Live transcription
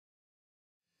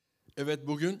Evet,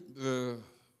 bugün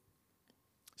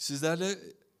sizlerle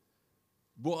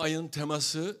bu ayın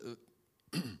teması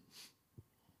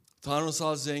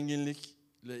Tanrısal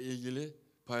zenginlikle ilgili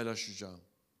paylaşacağım.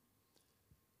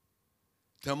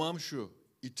 Temam şu: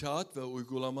 İtaat ve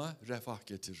uygulama refah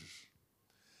getirir.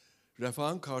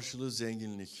 Refahın karşılığı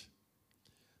zenginlik.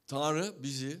 Tanrı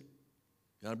bizi,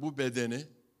 yani bu bedeni,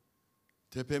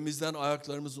 tepemizden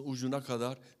ayaklarımızın ucuna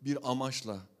kadar bir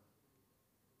amaçla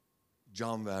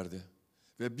can verdi.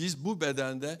 Ve biz bu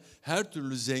bedende her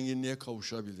türlü zenginliğe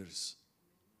kavuşabiliriz.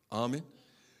 Amin.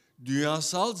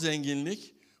 Dünyasal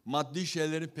zenginlik maddi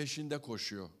şeylerin peşinde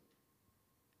koşuyor.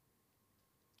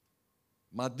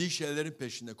 Maddi şeylerin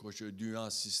peşinde koşuyor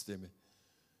dünya sistemi.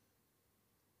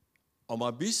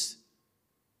 Ama biz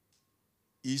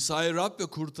İsa'yı Rab ve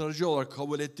kurtarıcı olarak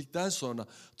kabul ettikten sonra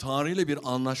Tanrı ile bir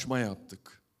anlaşma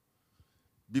yaptık.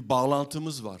 Bir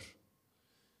bağlantımız var.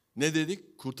 Ne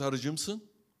dedik? Kurtarıcımsın.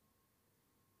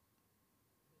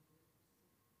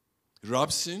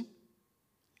 Rab'sin.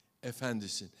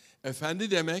 Efendisin.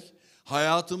 Efendi demek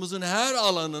hayatımızın her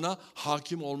alanına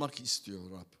hakim olmak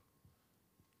istiyor Rab.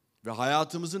 Ve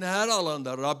hayatımızın her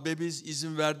alanında Rab'be biz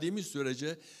izin verdiğimiz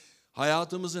sürece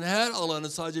hayatımızın her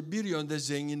alanı sadece bir yönde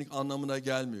zenginlik anlamına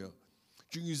gelmiyor.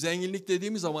 Çünkü zenginlik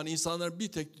dediğimiz zaman insanların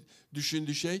bir tek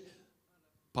düşündüğü şey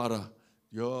para.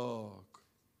 Yok.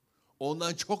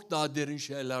 Ondan çok daha derin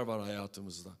şeyler var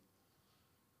hayatımızda.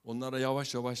 Onlara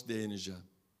yavaş yavaş değineceğim.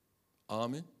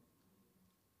 Amin.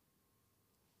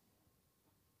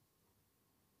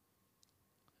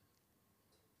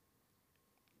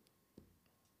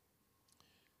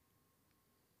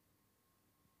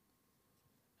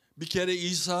 Bir kere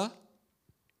İsa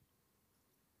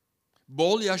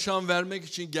bol yaşam vermek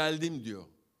için geldim diyor.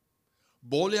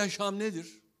 Bol yaşam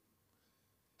nedir?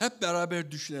 Hep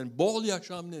beraber düşünelim. Bol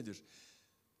yaşam nedir?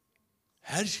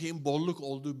 Her şeyin bolluk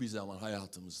olduğu bir zaman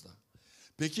hayatımızda.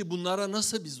 Peki bunlara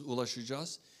nasıl biz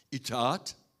ulaşacağız?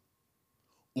 İtaat,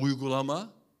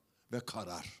 uygulama ve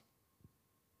karar.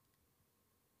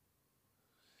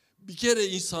 Bir kere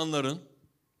insanların,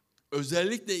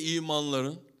 özellikle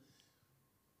imanların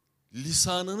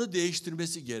lisanını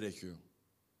değiştirmesi gerekiyor.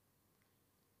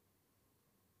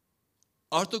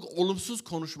 Artık olumsuz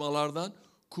konuşmalardan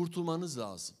kurtulmanız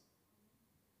lazım.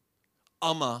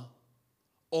 Ama,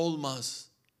 olmaz,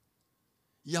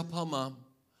 yapamam,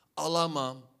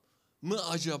 alamam mı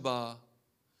acaba?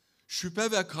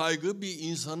 Şüphe ve kaygı bir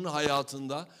insanın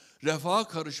hayatında refaha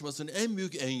karışmasının en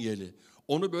büyük engeli.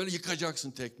 Onu böyle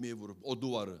yıkacaksın tekmeyi vurup o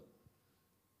duvarı.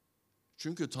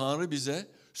 Çünkü Tanrı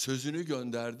bize sözünü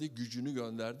gönderdi, gücünü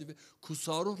gönderdi ve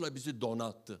kutsal ruhla bizi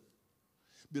donattı.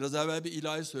 Biraz evvel bir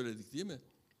ilahi söyledik değil mi?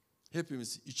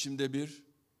 Hepimiz içimde bir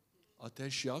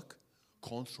ateş yak,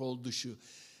 kontrol dışı.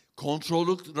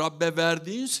 Kontrolü Rabbe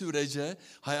verdiğin sürece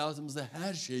hayatımızda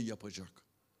her şeyi yapacak.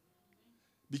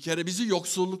 Bir kere bizi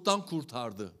yoksulluktan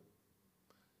kurtardı.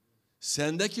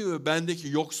 Sendeki ve bendeki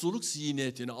yoksulluk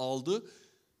zihniyetini aldı,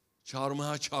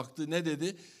 çarmıha çaktı. Ne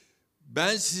dedi?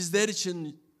 Ben sizler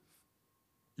için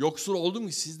yoksul oldum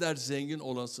ki sizler zengin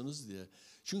olasınız diye.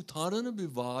 Çünkü Tanrı'nın bir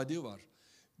vaadi var.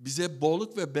 Bize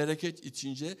bolluk ve bereket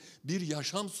içince bir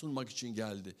yaşam sunmak için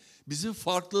geldi. Bizim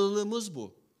farklılığımız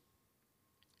bu.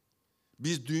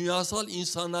 Biz dünyasal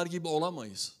insanlar gibi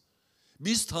olamayız.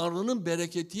 Biz Tanrı'nın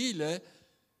bereketiyle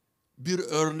bir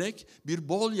örnek, bir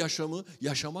bol yaşamı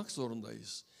yaşamak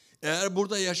zorundayız. Eğer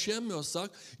burada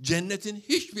yaşayamıyorsak cennetin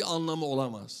hiçbir anlamı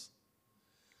olamaz.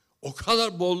 O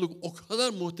kadar bolluk, o kadar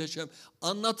muhteşem,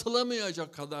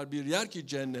 anlatılamayacak kadar bir yer ki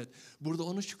cennet. Burada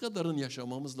onu şu kadarını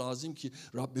yaşamamız lazım ki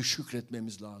Rabbe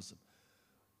şükretmemiz lazım.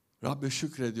 Rabbe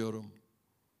şükrediyorum.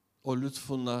 O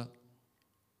lütfunla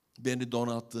beni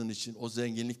donattığın için, o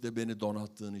zenginlikle beni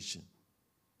donattığın için.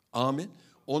 Amin.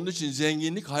 Onun için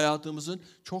zenginlik hayatımızın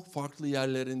çok farklı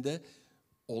yerlerinde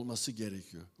olması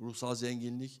gerekiyor. Ruhsal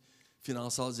zenginlik,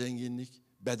 finansal zenginlik,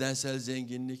 bedensel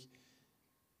zenginlik.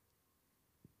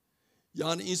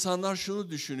 Yani insanlar şunu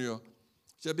düşünüyor.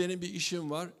 İşte benim bir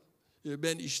işim var.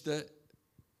 Ben işte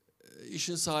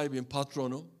işin sahibiyim,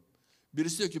 patronum.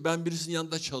 Birisi diyor ki ben birisinin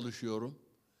yanında çalışıyorum.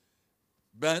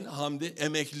 Ben Hamdi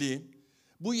emekliyim.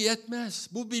 Bu yetmez.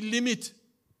 Bu bir limit.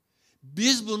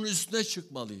 Biz bunun üstüne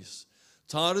çıkmalıyız.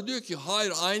 Tanrı diyor ki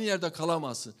hayır, aynı yerde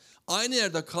kalamazsın. Aynı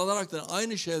yerde kalarak da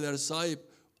aynı şeylere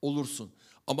sahip olursun.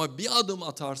 Ama bir adım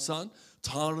atarsan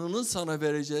Tanrı'nın sana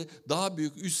vereceği daha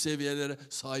büyük üst seviyelere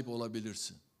sahip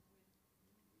olabilirsin.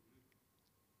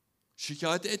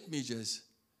 Şikayet etmeyeceğiz.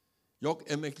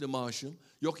 Yok emekli maaşım,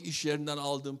 yok iş yerinden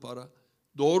aldığım para.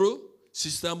 Doğru,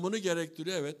 sistem bunu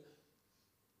gerektiriyor, evet.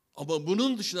 Ama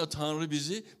bunun dışında Tanrı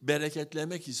bizi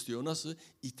bereketlemek istiyor. Nasıl?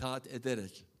 İtaat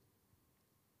ederek.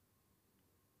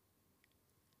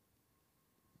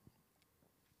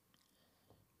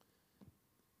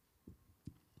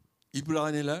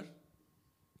 İbraniler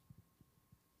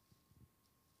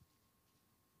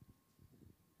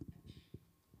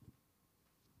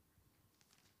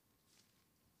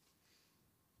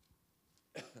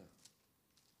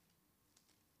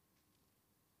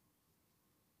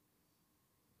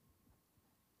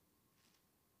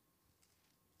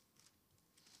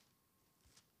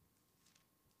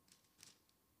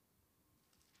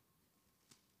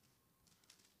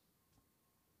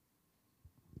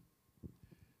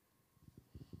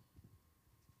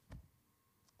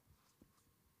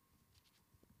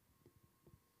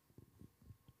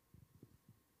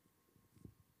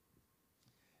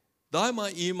daima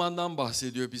imandan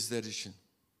bahsediyor bizler için.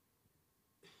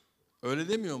 Öyle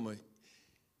demiyor mu?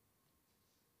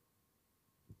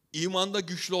 İmanda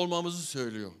güçlü olmamızı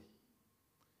söylüyor.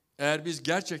 Eğer biz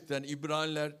gerçekten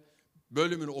İbraniler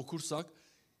bölümünü okursak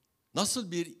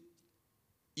nasıl bir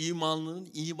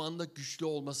imanlının imanda güçlü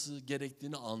olması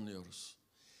gerektiğini anlıyoruz.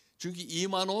 Çünkü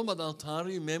iman olmadan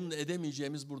Tanrı'yı memnun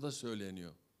edemeyeceğimiz burada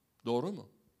söyleniyor. Doğru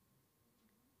mu?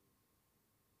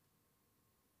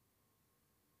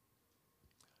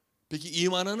 Peki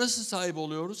imana nasıl sahip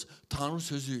oluyoruz? Tanrı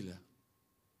sözüyle.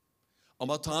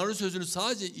 Ama Tanrı sözünü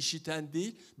sadece işiten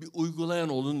değil, bir uygulayan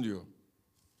olun diyor.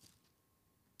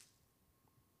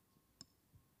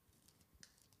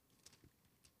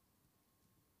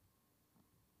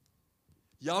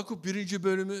 Yakup 1.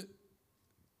 bölümü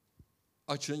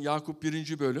açın. Yakup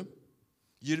 1. bölüm.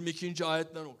 22.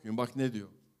 ayetten okuyun. Bak ne diyor.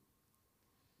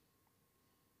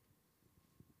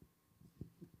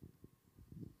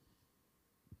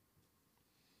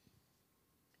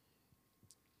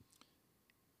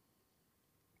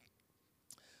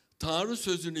 Tanrı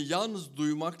sözünü yalnız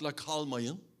duymakla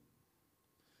kalmayın.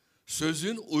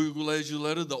 Sözün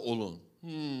uygulayıcıları da olun.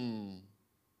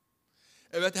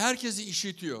 Evet, herkesi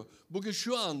işitiyor. Bugün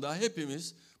şu anda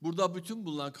hepimiz, burada bütün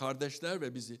bulunan kardeşler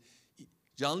ve bizi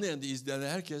canlı yayında izleyen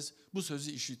herkes bu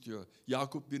sözü işitiyor.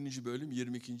 Yakup 1. bölüm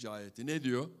 22. ayeti ne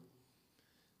diyor?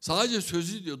 Sadece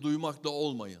sözü diyor, duymakla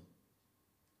olmayın.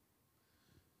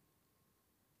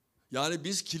 Yani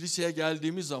biz kiliseye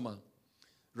geldiğimiz zaman,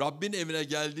 Rabbin evine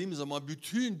geldiğimiz zaman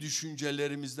bütün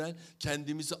düşüncelerimizden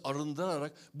kendimizi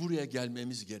arındırarak buraya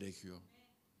gelmemiz gerekiyor.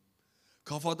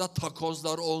 Kafada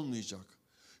takozlar olmayacak.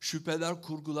 Şüpheler,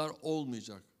 kurgular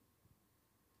olmayacak.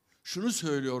 Şunu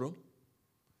söylüyorum.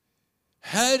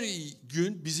 Her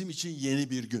gün bizim için yeni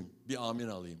bir gün. Bir amin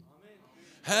alayım.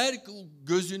 Her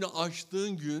gözünü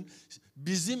açtığın gün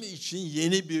bizim için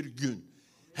yeni bir gün.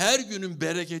 Her günün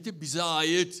bereketi bize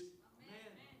ait.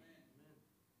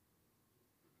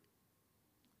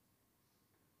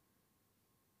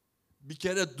 Bir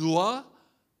kere dua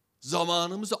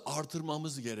zamanımızı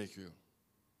artırmamız gerekiyor.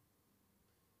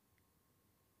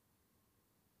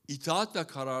 İtaat ve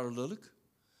kararlılık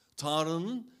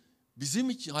Tanrı'nın bizim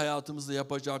için hayatımızda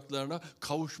yapacaklarına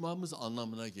kavuşmamız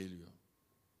anlamına geliyor.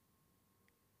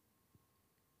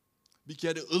 Bir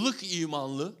kere ılık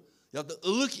imanlı ya da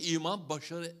ılık iman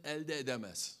başarı elde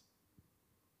edemez.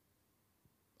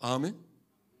 Amin.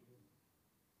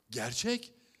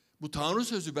 Gerçek. Bu Tanrı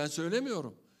sözü, ben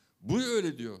söylemiyorum. Bu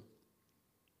öyle diyor.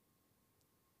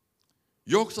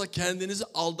 Yoksa kendinizi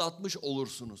aldatmış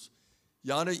olursunuz.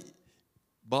 Yani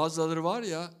bazıları var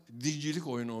ya, dincilik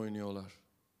oyunu oynuyorlar.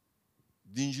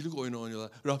 Dincilik oyunu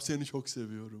oynuyorlar. Rab seni çok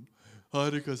seviyorum.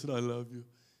 Harikasın, I love you.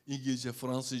 İngilizce,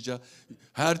 Fransızca,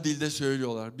 her dilde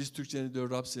söylüyorlar. Biz Türkçe'ni diyor,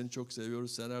 Rab seni çok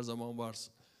seviyoruz, sen her zaman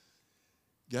varsın.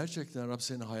 Gerçekten Rab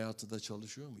senin hayatında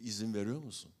çalışıyor mu? İzin veriyor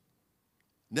musun?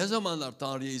 Ne zamanlar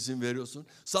Tanrı'ya izin veriyorsun?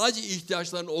 Sadece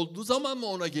ihtiyaçların olduğu zaman mı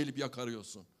ona gelip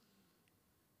yakarıyorsun?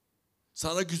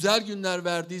 Sana güzel günler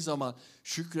verdiği zaman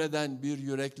şükreden bir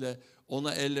yürekle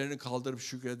ona ellerini kaldırıp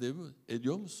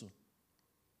şükrediyor musun?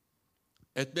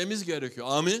 Etmemiz gerekiyor.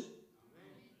 Amin.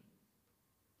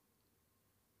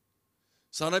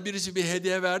 Sana birisi bir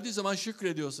hediye verdiği zaman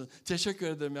şükrediyorsun. Teşekkür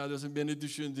ederim ya diyorsun, beni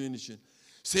düşündüğün için.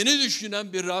 Seni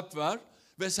düşünen bir Rab var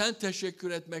ve sen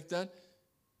teşekkür etmekten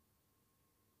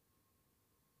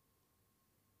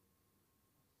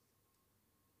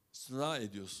istina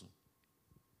ediyorsun.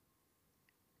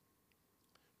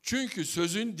 Çünkü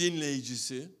sözün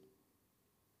dinleyicisi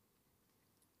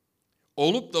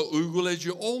olup da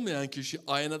uygulayıcı olmayan kişi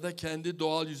aynada kendi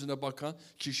doğal yüzüne bakan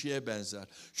kişiye benzer.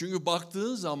 Çünkü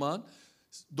baktığın zaman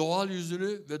doğal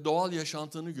yüzünü ve doğal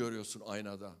yaşantını görüyorsun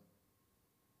aynada.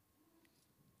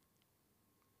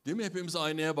 Değil mi? Hepimiz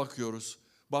aynaya bakıyoruz.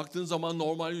 Baktığın zaman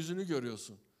normal yüzünü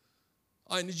görüyorsun.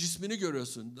 Aynı cismini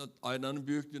görüyorsun aynanın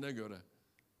büyüklüğüne göre.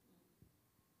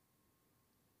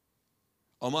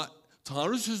 Ama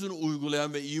Tanrı sözünü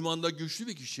uygulayan ve imanda güçlü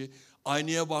bir kişi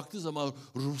aynaya baktığı zaman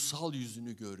ruhsal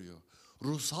yüzünü görüyor.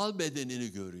 Ruhsal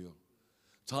bedenini görüyor.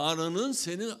 Tanrı'nın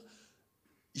senin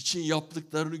için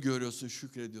yaptıklarını görüyorsun,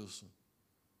 şükrediyorsun.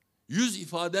 Yüz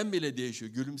ifaden bile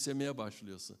değişiyor. Gülümsemeye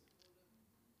başlıyorsun.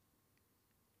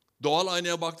 Doğal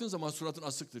aynaya baktığın zaman suratın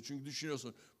asıktır. Çünkü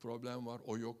düşünüyorsun problem var,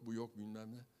 o yok, bu yok,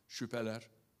 bilmem ne. Şüpheler.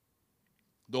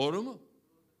 Doğru mu?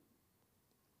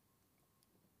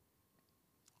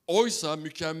 Oysa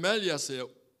mükemmel yasaya,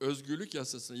 özgürlük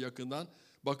yasasına yakından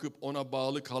bakıp ona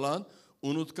bağlı kalan,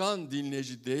 unutkan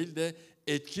dinleyici değil de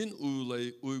etkin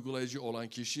uygulayıcı olan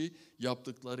kişi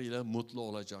yaptıklarıyla mutlu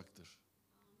olacaktır.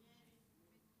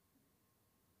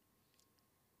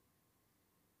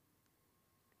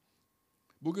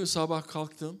 Bugün sabah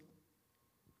kalktım.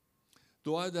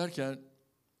 Dua ederken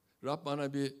Rab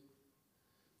bana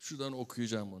şuradan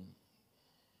okuyacağım onu.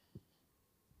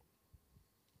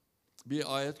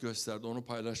 Bir ayet gösterdi, onu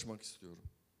paylaşmak istiyorum.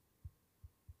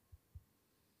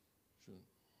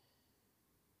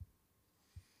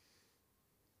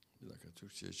 Bir dakika,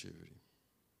 Türkçe'ye çevireyim.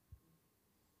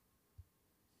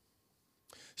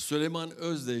 Süleyman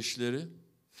Özdeyişleri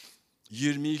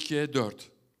 22'ye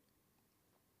 4.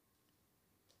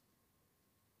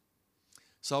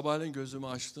 Sabahleyin gözümü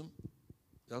açtım.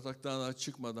 Yataktan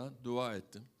çıkmadan dua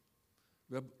ettim.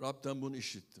 Ve Rab'den bunu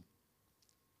işittim.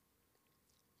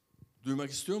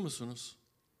 Duymak istiyor musunuz?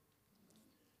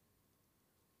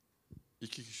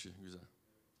 2 kişi, güzel.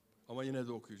 Ama yine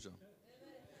de okuyacağım.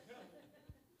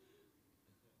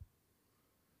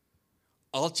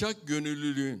 Alçak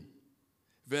gönüllülüğün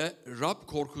ve Rab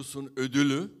korkusunun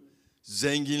ödülü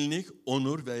zenginlik,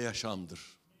 onur ve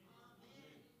yaşamdır.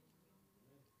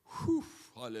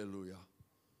 Haleluya.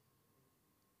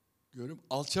 Görün,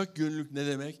 alçak gönüllülük ne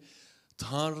demek?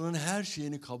 Tanrı'nın her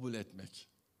şeyini kabul etmek.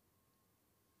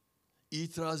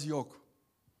 İtiraz yok.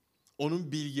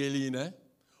 Onun bilgeliğine,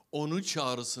 onun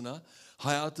çağrısına,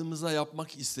 hayatımıza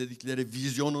yapmak istedikleri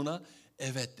vizyonuna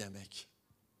evet demek.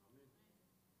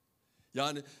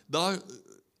 Yani daha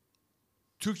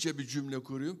Türkçe bir cümle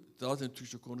kuruyorum. Zaten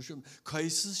Türkçe konuşuyorum.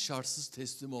 Kayıtsız şartsız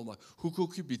teslim olmak.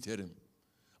 Hukuki bir terim.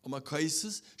 Ama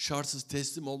kayıtsız şartsız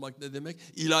teslim olmak ne demek?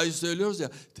 İlahi söylüyoruz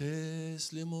ya.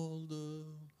 Teslim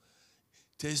oldum.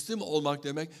 Teslim olmak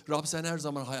demek, Rab sen her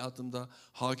zaman hayatımda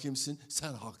hakimsin,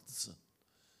 sen haklısın.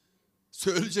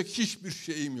 Söyleyecek hiçbir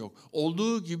şeyim yok.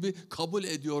 Olduğu gibi kabul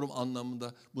ediyorum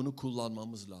anlamında bunu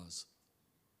kullanmamız lazım.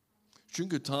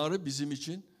 Çünkü Tanrı bizim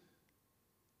için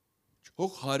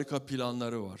çok harika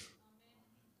planları var.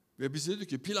 Ve bize diyor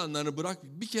ki planlarını bırak,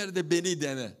 bir kere de beni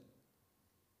dene.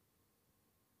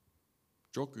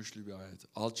 Çok güçlü bir ayet.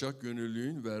 Alçak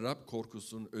gönüllülüğün ve Rab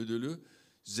korkusunun ödülü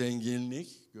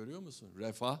zenginlik, görüyor musun?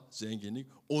 Refah, zenginlik,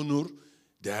 onur,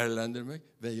 değerlendirmek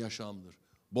ve yaşamdır.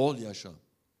 Bol yaşam.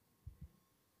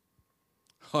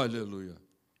 Haleluya.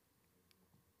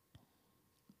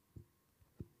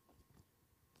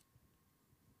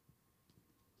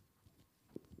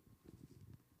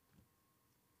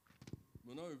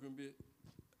 Buna uygun bir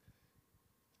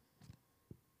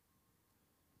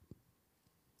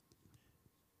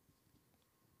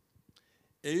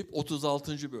Eyüp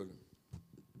 36. bölüm.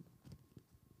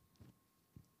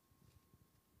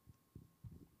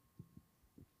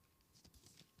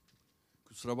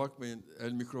 Kusura bakmayın,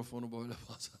 el mikrofonu böyle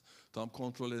fazla tam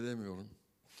kontrol edemiyorum.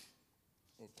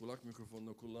 O kulak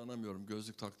mikrofonunu kullanamıyorum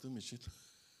gözlük taktığım için.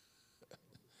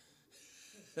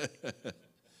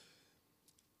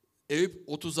 Eyüp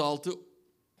 36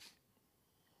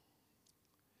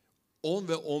 10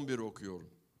 ve 11 okuyorum.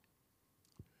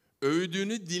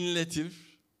 Öğüdünü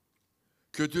dinletir,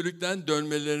 kötülükten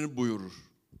dönmelerini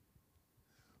buyurur.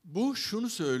 Bu şunu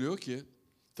söylüyor ki,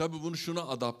 tabii bunu şuna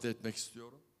adapte etmek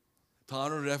istiyorum.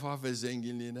 Tanrı'nın refah ve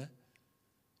zenginliğine.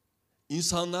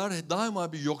 İnsanlar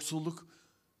daima bir yoksulluk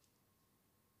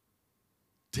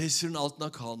tesirinin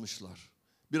altına kalmışlar.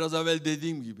 Biraz evvel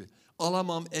dediğim gibi,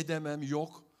 alamam, edemem,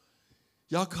 yok.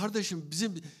 Ya kardeşim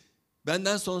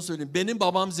benden sonra söyleyeyim, benim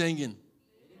babam zengin.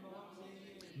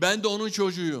 Ben de onun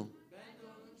çocuğuyum.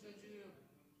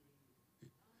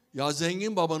 Ya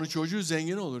zengin babanın çocuğu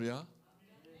zengin olur ya.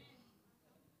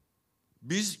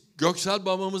 Biz göksel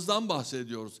babamızdan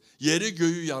bahsediyoruz. Yeri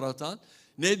göğü yaratan.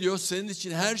 Ne diyor? Senin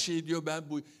için her şeyi diyor ben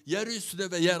bu yer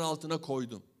üstüne ve yer altına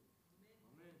koydum.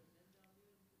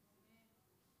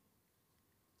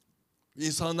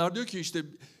 İnsanlar diyor ki işte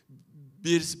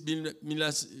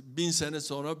 1000 sene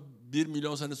sonra 1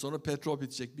 milyon sene sonra petrol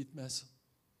bitecek. Bitmez.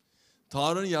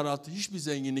 Tanrı'nın yarattığı hiçbir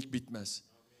zenginlik bitmez.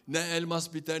 Ne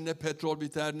elmas biter, ne petrol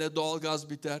biter, ne doğalgaz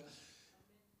biter.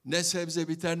 Ne sebze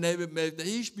biter, ne meyve,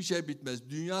 hiçbir şey bitmez.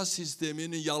 Dünya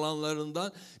sisteminin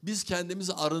yalanlarından biz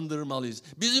kendimizi arındırmalıyız.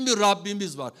 Bizim bir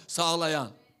Rabbimiz var,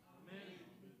 sağlayan.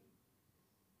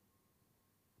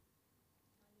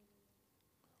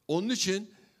 Onun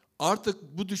için artık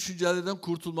bu düşüncelerden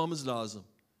kurtulmamız lazım.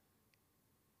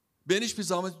 Ben hiçbir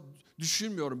zaman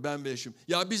düşünmüyorum, ben ve eşim.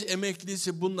 Ya biz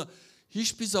emekliyiz bununla.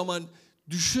 Hiçbir zaman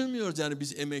düşünmüyoruz yani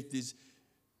biz emekliyiz.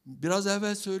 Biraz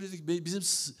evvel söyledik, bizim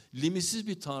limitsiz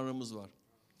bir Tanrımız var.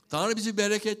 Tanrı bizi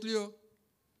bereketliyor.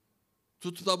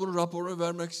 Tutup da bunun raporunu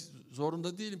vermek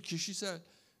zorunda değilim, kişisel.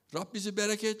 Rab bizi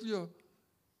bereketliyor.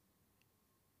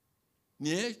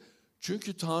 Niye?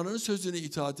 Çünkü Tanrı'nın sözüne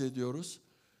itaat ediyoruz.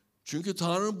 Çünkü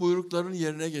Tanrı'nın buyruklarını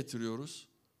yerine getiriyoruz.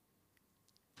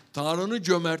 Tanrı'nın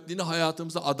cömertliğini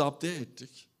hayatımıza adapte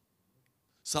ettik.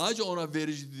 Sadece ona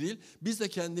verici değil, biz de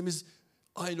kendimiz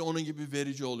aynı onun gibi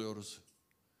verici oluyoruz.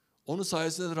 Onun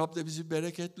sayesinde Rab de bizi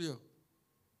bereketliyor.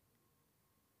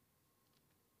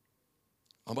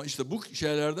 Ama işte bu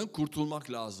şeylerden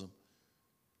kurtulmak lazım.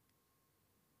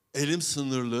 Elim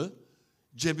sınırlı,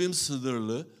 cebim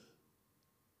sınırlı.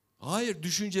 Hayır,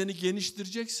 düşünceni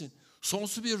geliştireceksin.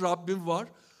 Sonsuz bir Rabbim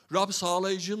var. Rab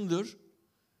sağlayıcımdır.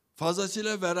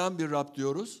 Fazlasıyla veren bir Rab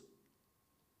diyoruz.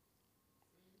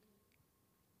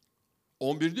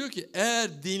 11 diyor ki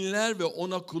eğer dinler ve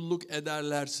ona kulluk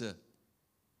ederlerse.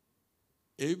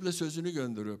 Eyüp'le sözünü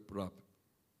gönderiyor Rab.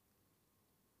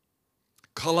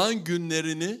 Kalan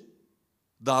günlerini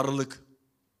darlık.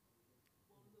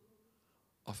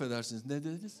 Affedersiniz, ne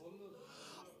dediniz?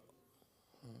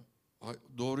 Ay,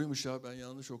 doğruymuş ya, ben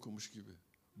yanlış okumuş gibi.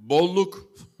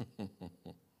 Bolluk.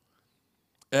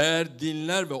 Eğer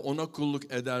dinler ve ona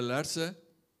kulluk ederlerse,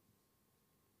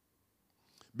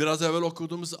 biraz evvel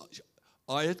okuduğumuz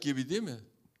ayet gibi değil mi?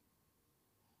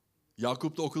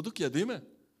 Yakup'ta okuduk ya, değil mi?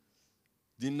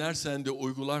 Dinlersen de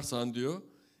uygularsan diyor.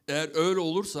 Eğer öyle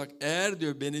olursak, eğer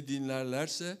diyor beni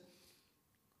dinlerlerse,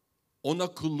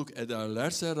 ona kulluk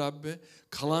ederlerse Rabbe,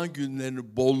 kalan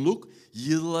günlerini bolluk,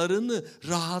 yıllarını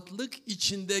rahatlık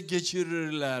içinde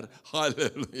geçirirler.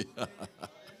 Haleluya.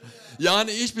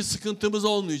 Yani hiçbir sıkıntımız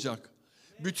olmayacak.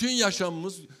 Bütün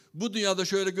yaşamımız bu dünyada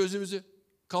şöyle gözümüzü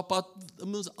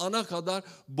kapattığımız ana kadar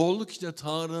bolluk içinde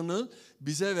Tanrı'nın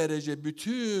bize vereceği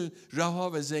bütün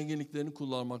refah ve zenginliklerini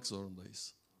kullanmak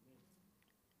zorundayız.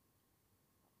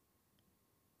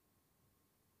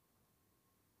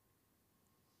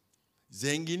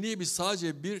 Zenginliği biz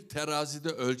sadece bir terazide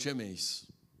ölçemeyiz.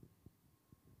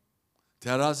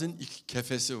 Terazinin iki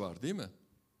kefesi var değil mi?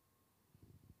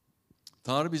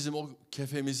 Tanrı bizim o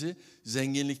kefemizi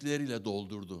zenginlikleriyle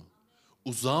doldurdu.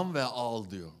 Uzan ve al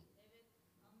diyor.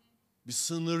 Bir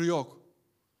sınır yok.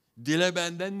 Dile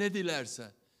benden ne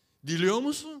dilersen. Diliyor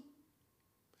musun?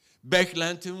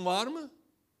 Beklentin var mı?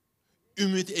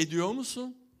 Ümit ediyor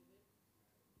musun?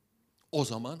 O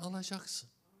zaman alacaksın.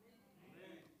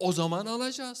 O zaman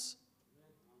alacağız.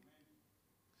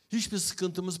 Hiçbir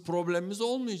sıkıntımız, problemimiz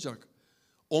olmayacak.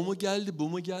 O mu geldi, bu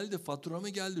mu geldi, fatura mı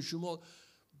geldi, şu mu?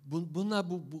 Bunlar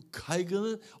bu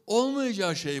kaygının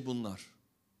olmayacağı şey bunlar.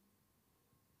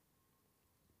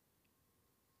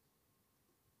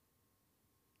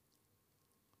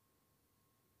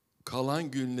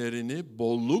 Kalan günlerini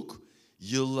bolluk,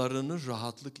 yıllarını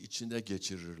rahatlık içinde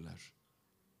geçirirler.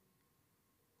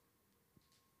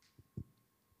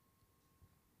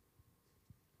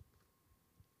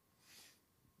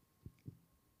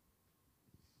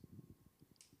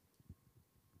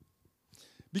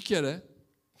 Bir kere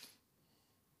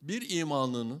bir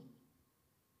imanlının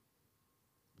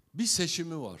bir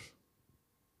seçimi var.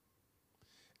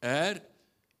 Eğer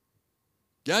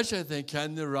gerçekten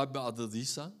kendini Rabbe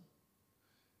adadıysan,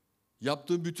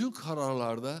 yaptığın bütün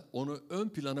kararlarda onu ön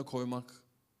plana koymak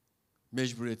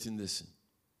mecburiyetindesin.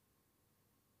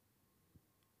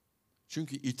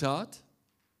 Çünkü itaat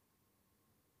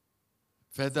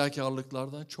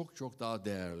fedakarlıklardan çok çok daha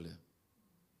değerli.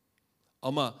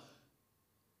 Ama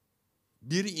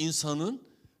bir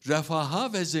insanın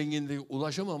refaha ve zenginliğe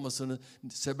ulaşamamasının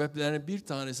sebeplerinden bir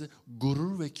tanesi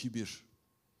gurur ve kibir.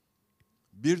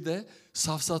 Bir de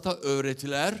safsata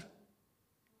öğretiler,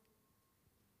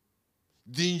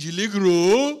 dincilik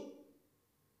ruhu.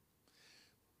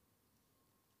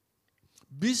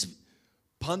 Biz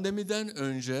pandemiden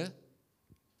önce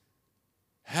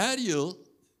her yıl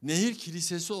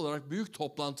NehirKilisesi olarak büyük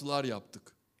toplantılar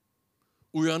yaptık.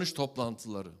 Uyanış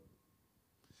toplantıları.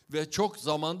 Ve çok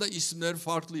zamanda isimleri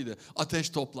farklıydı. Ateş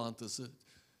toplantısı.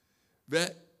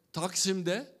 Ve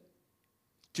Taksim'de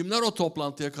kimler o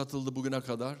toplantıya katıldı bugüne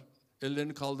kadar?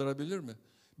 Ellerini kaldırabilir mi?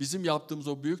 Bizim yaptığımız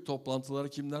o büyük toplantıları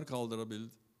kimler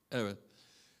kaldırabildi? Evet.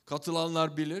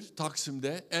 Katılanlar bilir,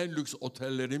 Taksim'de en lüks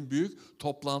otellerin büyük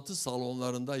toplantı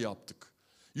salonlarında yaptık.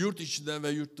 Yurt içinden ve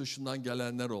yurt dışından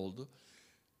gelenler oldu.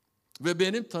 Ve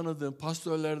benim tanıdığım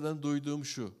pastörlerden duyduğum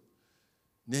şu: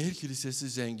 NehirKilisesi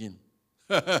zengin.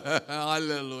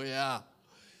 Halleluya.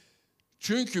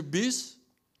 Çünkü biz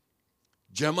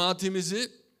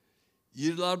cemaatimizi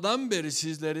yıllardan beri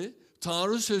sizleri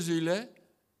Tanrı sözüyle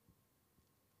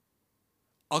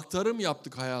aktarım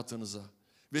yaptık hayatınıza.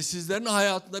 Ve sizlerin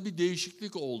hayatında bir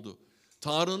değişiklik oldu.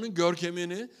 Tanrı'nın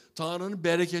görkemini, Tanrı'nın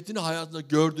bereketini hayatında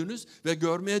gördünüz ve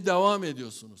görmeye devam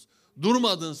ediyorsunuz.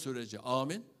 Durmadığın sürece.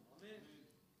 Amin.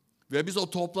 Ve biz o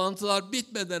toplantılar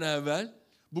bitmeden evvel,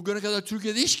 bugüne kadar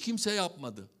Türkiye'de hiç kimse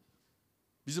yapmadı.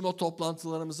 Bizim o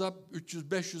toplantılarımıza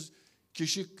 300-500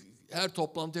 kişi her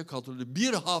toplantıya katıldı.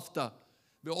 Bir hafta.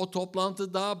 Ve o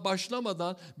toplantı daha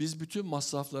başlamadan biz bütün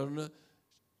masraflarını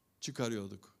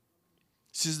çıkarıyorduk.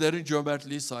 Sizlerin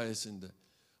cömertliği sayesinde.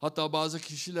 Hatta bazı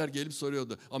kişiler gelip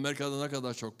soruyordu, Amerika'da ne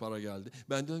kadar çok para geldi?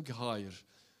 Ben diyorum ki hayır.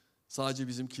 Sadece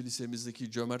bizim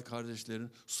kilisemizdeki cömert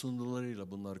kardeşlerin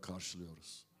sunularıyla bunları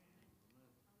karşılıyoruz.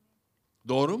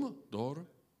 Doğru mu? Doğru.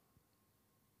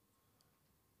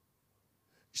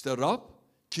 İşte Rab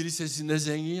kilisesinde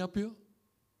zengin yapıyor.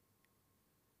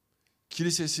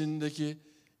 Kilisesindeki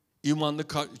imanlı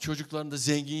çocuklarını da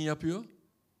zengin yapıyor.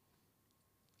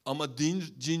 Ama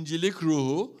dincilik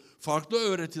ruhu, farklı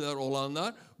öğretiler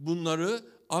olanlar bunları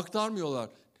aktarmıyorlar.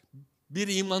 Bir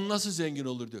iman nasıl zengin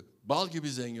olur diyor. Bal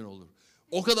gibi zengin olur.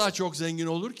 O kadar çok zengin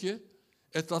olur ki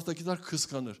etraftakiler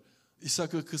kıskanır.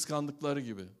 İshak'ı kıskandıkları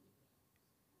gibi.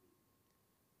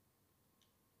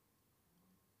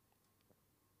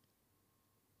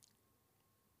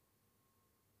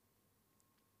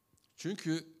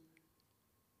 Çünkü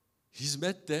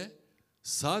hizmette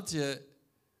sadece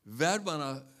ver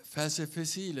bana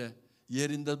felsefesiyle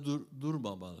yerinde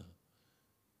durmamalı.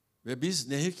 Ve biz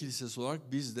NehirKilisesi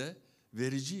olarak biz de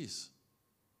vericiyiz.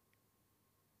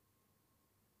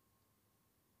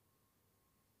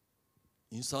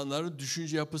 İnsanların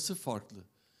düşünce yapısı farklı.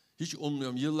 Hiç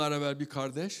unutmuyorum, yıllar evvel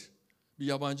bir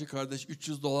yabancı kardeş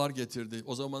 $300 getirdi.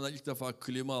 O zamanlar ilk defa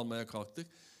klima almaya kalktık.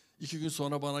 2 gün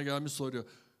sonra bana gelmiş soruyor.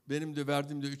 Benim de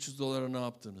verdiğim de $300 ne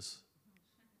yaptınız?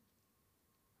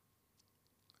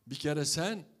 Bir kere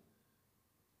sen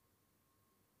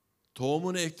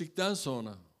tohumunu ektikten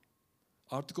sonra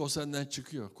artık o senden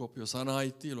çıkıyor, kopuyor. Sana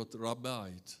ait değil, o Rabbe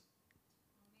ait.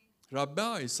 Rabbe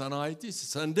ait, sana ait değil.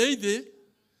 Sendeydi.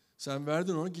 Sen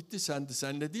verdin onu, gitti.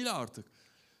 Sende değil artık.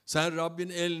 Sen Rabbin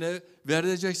eline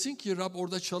vereceksin ki Rab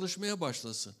orada çalışmaya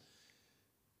başlasın.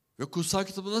 Ve kutsal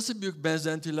kitabı nasıl büyük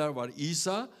benzentiler var.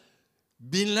 İsa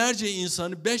binlerce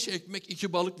insanı 5 ekmek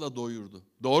 2 balıkla doyurdu.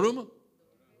 Doğru mu?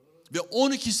 Ve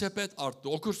 12 sepet arttı.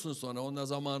 Okursun sonra, ona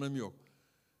zamanım yok.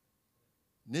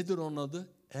 Nedir onun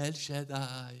adı? El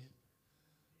Şeddai.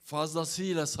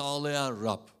 Fazlasıyla sağlayan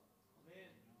Rab.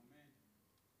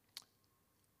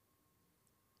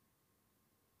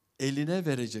 Eline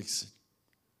vereceksin.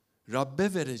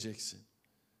 Rabbe vereceksin.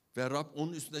 Ve Rab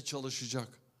onun üstünde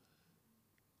çalışacak.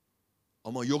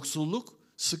 Ama yoksulluk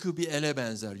sıkı bir ele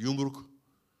benzer. Yumruk.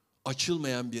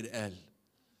 Açılmayan bir el.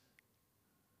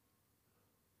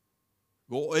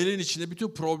 Ve o elin içinde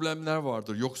bütün problemler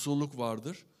vardır. Yoksulluk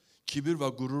vardır. Kibir ve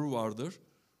gurur vardır.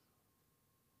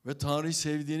 Ve Tanrı'yı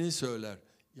sevdiğini söyler.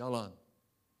 Yalan.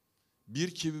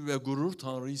 Bir kibir ve gurur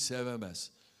Tanrı'yı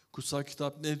sevemez. Kutsal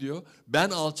kitap ne diyor? Ben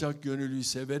alçak gönüllüyü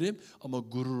severim ama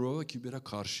gurura ve kibire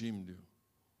karşıyım diyor.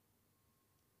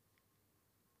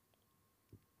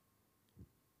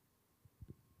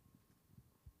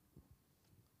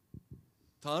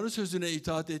 Tanrı sözüne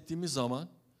itaat ettiğimiz zaman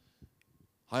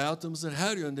hayatımızın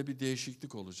her yönde bir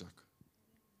değişiklik olacak.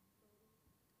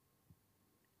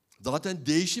 Zaten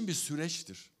değişim bir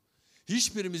süreçtir.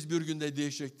 Hiçbirimiz bir günde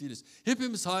değişecek değiliz.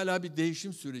 Hepimiz hala bir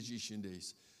değişim süreci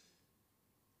içindeyiz.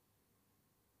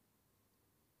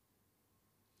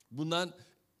 Bundan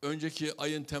önceki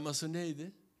ayın teması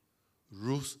neydi?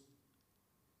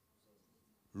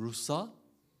 Ruhsal.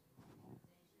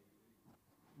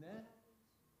 Ne?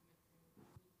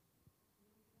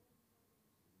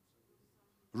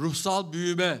 Ruhsal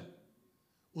büyüme.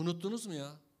 Unuttunuz mu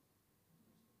ya?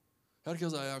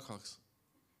 Herkes ayağa kalksın.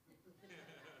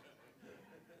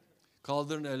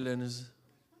 Kaldırın ellerinizi.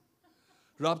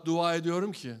 Rab, dua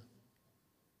ediyorum ki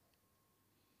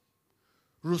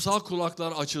ruhsal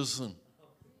kulaklar açılsın.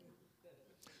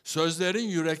 Sözlerin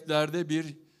yüreklerde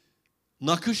bir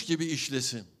nakış gibi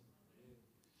işlesin.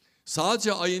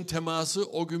 Sadece ayın teması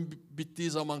o gün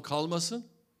bittiği zaman kalmasın.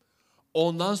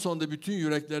 Ondan sonra da bütün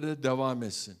yüreklerde devam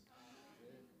etsin.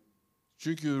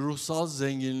 Çünkü ruhsal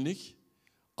zenginlik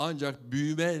ancak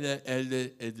büyümeyle elde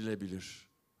edilebilir.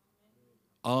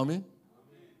 Amin.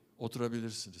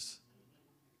 Oturabilirsiniz.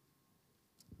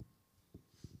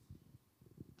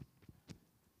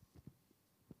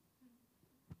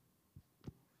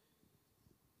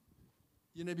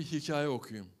 Yine bir hikaye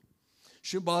okuyayım.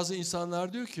 Şimdi bazı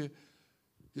insanlar diyor ki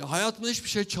Ya hayatımda hiçbir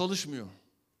şey çalışmıyor.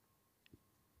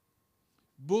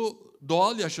 Bu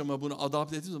doğal yaşama bunu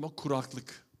adapte ettiğimiz zaman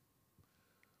kuraklık.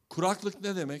 Kuraklık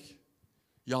ne demek?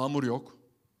 Yağmur yok,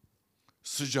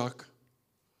 sıcak,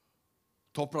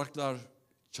 topraklar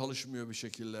çalışmıyor bir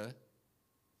şekilde.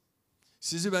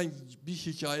 Sizi ben bir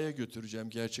hikayeye götüreceğim,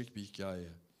 gerçek bir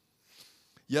hikaye.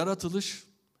 Yaratılış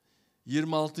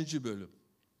 26. bölüm.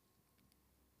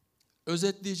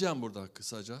 Özetleyeceğim burada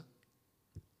kısaca.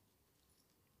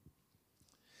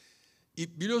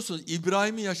 Biliyorsunuz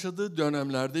İbrahim'in yaşadığı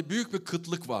dönemlerde büyük bir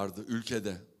kıtlık vardı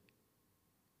ülkede.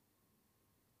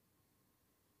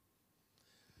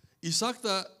 İshak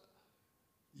da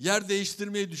yer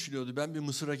değiştirmeyi düşünüyordu. Ben bir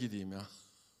Mısır'a gideyim ya.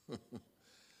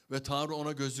 Ve Tanrı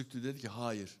ona gözüktü, dedi ki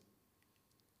hayır.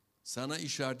 Sana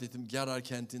işaret ettim, Gerar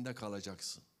kentinde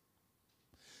kalacaksın.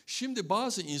 Şimdi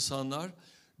bazı insanlar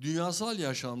dünyasal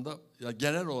yaşamda, ya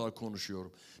genel olarak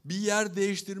konuşuyorum, bir yer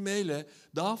değiştirmeyle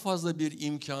daha fazla bir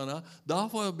imkana, daha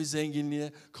fazla bir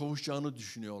zenginliğe kavuşacağını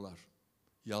düşünüyorlar.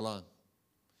 Yalan.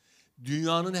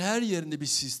 Dünyanın her yerinde bir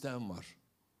sistem var.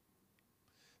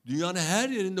 Dünyanın her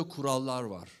yerinde kurallar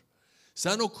var.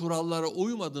 Sen o kurallara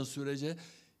uymadığın sürece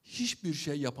hiçbir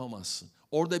şey yapamazsın.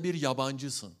 Orada bir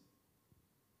yabancısın.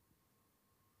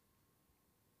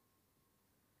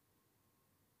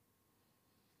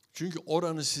 Çünkü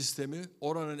oranın sistemi,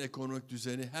 oranın ekonomik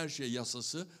düzeni, her şey,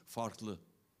 yasası farklı.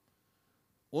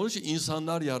 Onun için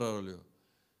insanlar yarar alıyor.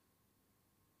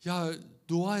 Ya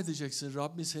dua edeceksin,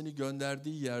 Rabbin seni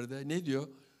gönderdiği yerde ne diyor?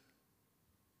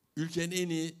 Ülkenin en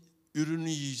iyi ürünü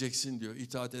yiyeceksin diyor,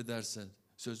 itaat edersen,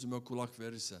 sözüme kulak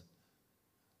verirsen.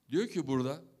 Diyor ki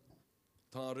burada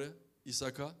Tanrı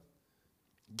İshak'a,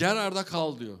 Gerar'da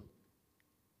kal diyor.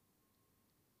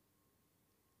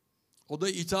 O da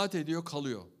itaat ediyor,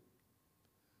 kalıyor.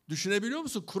 Düşünebiliyor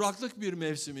musun? Kuraklık bir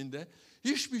mevsiminde,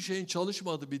 hiçbir şeyin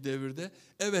çalışmadığı bir devirde,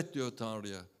 evet diyor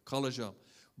Tanrı'ya, kalacağım.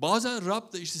 Bazen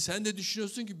Rab da işte sen de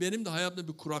düşünüyorsun ki benim de hayatımda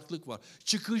bir kuraklık var.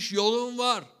 Çıkış yolum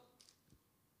var.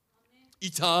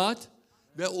 İtaat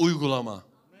ve uygulama.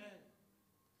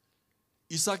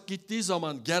 İshak gittiği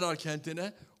zaman Gerar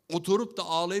kentine oturup da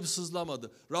ağlayıp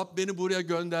sızlamadı. Rab beni buraya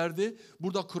gönderdi.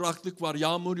 Burada kuraklık var,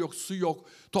 yağmur yok, su yok,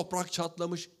 toprak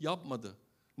çatlamış, yapmadı.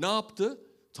 Ne yaptı?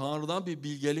 Tanrı'dan bir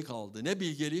bilgelik aldı. Ne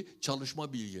bilgeliği?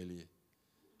 Çalışma bilgeliği.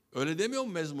 Öyle demiyor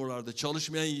mu mezmurlarda?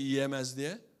 Çalışmayan yiyemez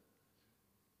diye.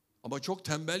 Ama çok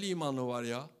tembel imanı var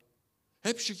ya.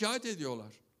 Hep şikayet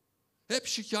ediyorlar. Hep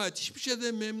şikayet. Hiçbir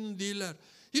şeyden memnun değiller.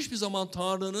 Hiçbir zaman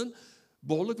Tanrı'nın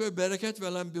bolluk ve bereket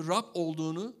veren bir Rab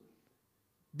olduğunu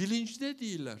bilincinde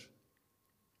değiller.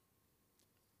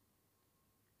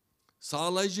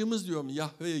 Sağlayıcımız diyorum,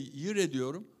 Yahve'yi yir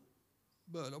ediyorum.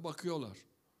 Böyle bakıyorlar.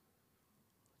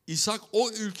 İshak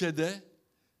o ülkede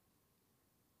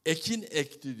ekin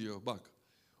ekti diyor. Bak,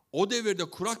 o devirde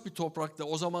kurak bir toprakta,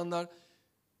 o zamanlar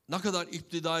ne kadar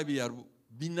iptidai bir yer bu.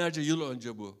 Binlerce yıl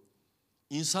önce bu.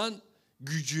 İnsan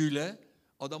gücüyle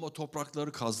adam o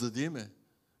toprakları kazdı değil mi?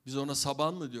 Biz ona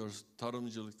saban mı diyoruz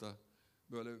tarımcılıkta?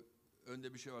 Böyle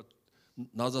önde bir şey var.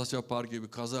 Nazas yapar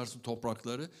gibi kazarsın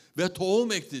toprakları ve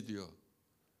tohum ekti diyor.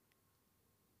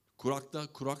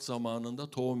 Kurak zamanında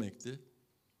tohum ekti.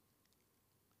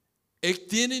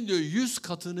 Ektiğinin diyor 100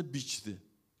 katını biçti.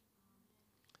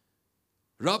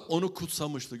 Rab onu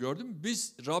kutsamıştı, gördün mü?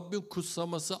 Biz Rabbin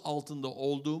kutsaması altında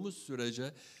olduğumuz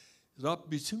sürece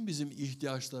Rab bütün bizim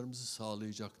ihtiyaçlarımızı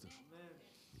sağlayacaktır.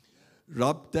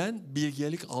 Rab'den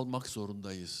bilgelik almak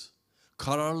zorundayız.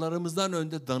 Kararlarımızdan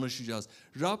önce danışacağız.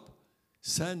 Rab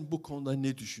sen bu konuda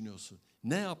ne düşünüyorsun?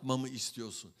 Ne yapmamı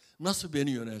istiyorsun? Nasıl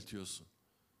beni yöneltiyorsun?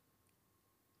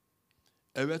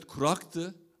 Evet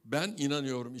kuraktı. Ben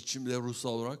inanıyorum içimde ruhsal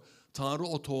olarak. Tanrı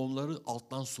o tohumları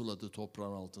alttan suladı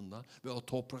toprağın altından. Ve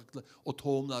o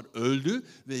tohumlar öldü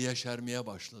ve yeşermeye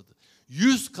başladı.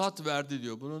 100 kat verdi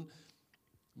diyor. Bunun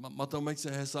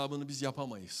matematiksel hesabını biz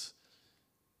yapamayız.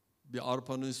 Bir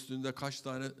arpanın üstünde kaç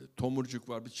tane tomurcuk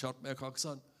var, bir çarpmaya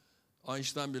kalksan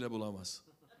Einstein bile bulamaz.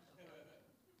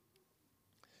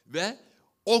 Ve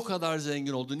o kadar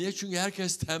zengin oldu. Niye? Çünkü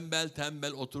herkes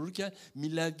tembel otururken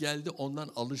millet geldi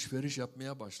ondan alışveriş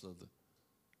yapmaya başladı.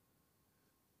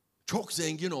 Çok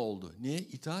zengin oldu. Niye?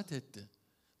 İtaat etti.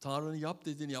 Tanrı'nın yap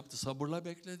dediğini yaptı. Sabırla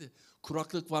bekledi.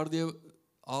 Kuraklık var diye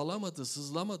ağlamadı,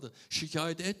 sızlamadı,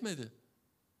 şikayet etmedi.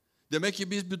 Demek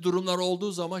ki biz bir durumlar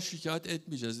olduğu zaman şikayet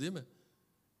etmeyeceğiz değil mi?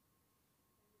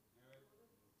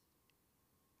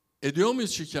 Ediyor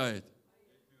muyuz şikayet?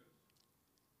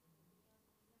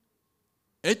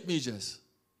 Etmeyeceğiz.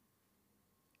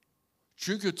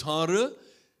 Çünkü Tanrı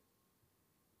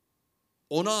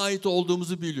ona ait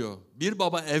olduğumuzu biliyor. Bir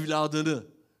baba evladını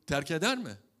terk eder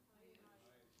mi?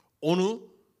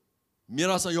 Onu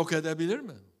mirasını yok edebilir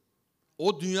mi?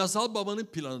 O dünyasal babanın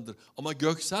planıdır. Ama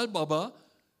göksel baba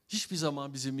hiçbir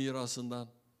zaman bizi mirasından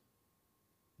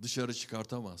dışarı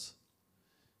çıkartamaz.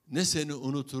 Ne seni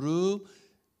unuturum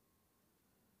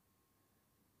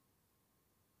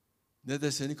ne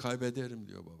de seni kaybederim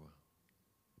diyor baba.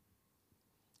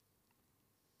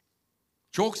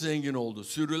 Çok zengin oldu.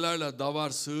 Sürülerle davar,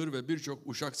 sığır ve birçok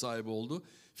uşak sahibi oldu.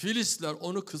 Filistliler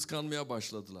onu kıskanmaya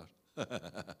başladılar.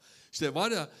 İşte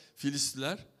var ya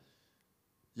Filistliler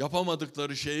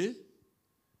yapamadıkları şeyi,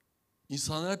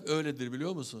 insanlar hep öyledir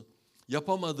biliyor musun?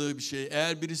 Yapamadığı bir şeyi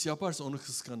eğer birisi yaparsa onu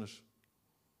kıskanır.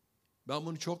 Ben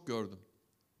bunu çok gördüm.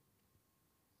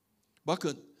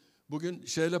 Bakın bugün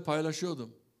şeyle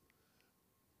paylaşıyordum.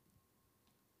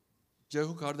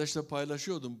 Ceyhun kardeşle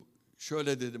paylaşıyordum.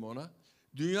 Şöyle dedim ona.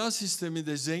 Dünya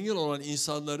sisteminde zengin olan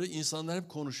insanlar hep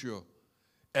konuşuyor.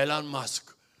 Elon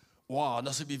Musk, wow,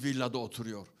 nasıl bir villada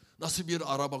oturuyor, nasıl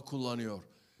bir araba kullanıyor,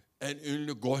 en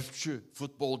ünlü golfçü,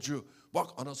 futbolcu,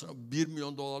 bak anasına 1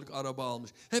 milyon dolarlık araba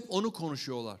almış. Hep onu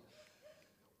konuşuyorlar.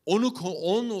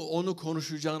 Onu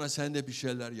konuşacağına sen de bir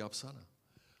şeyler yapsana.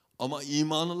 Ama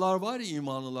imanlılar var ya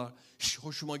imanlılar, hiç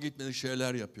hoşuma gitmediği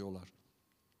şeyler yapıyorlar.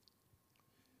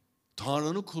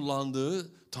 Tanrı'nın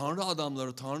kullandığı Tanrı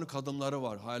adamları, Tanrı kadınları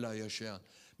var hala yaşayan.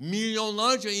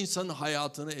 Milyonlarca insanın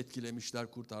hayatını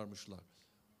etkilemişler, kurtarmışlar.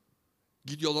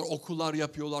 Gidiyorlar, okullar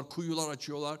yapıyorlar, kuyular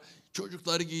açıyorlar,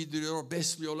 çocukları giydiriyorlar,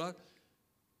 besliyorlar.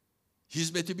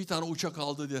 Hizmeti bir tane uçak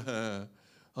aldı diye.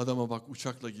 Adama bak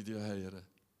uçakla gidiyor her yere.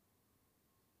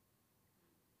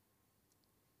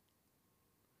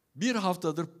 Bir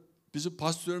haftadır bizim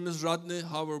pastörümüz Rodney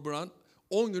Haverbrand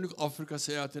 10 günlük Afrika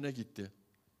seyahatine gitti.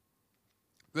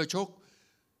 Ve çok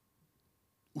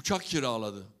uçak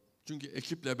kiraladı. Çünkü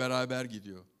ekiple beraber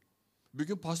gidiyor. Bir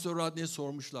gün Pastör Rodney'e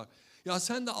sormuşlar. Ya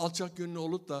sen de alçak gönüllü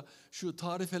olup da şu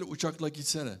tarifeli uçakla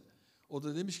gitsene. O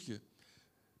da demiş ki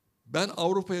ben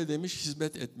Avrupa'ya demiş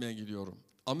hizmet etmeye gidiyorum.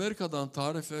 Amerika'dan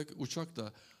tarifeli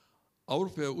uçakla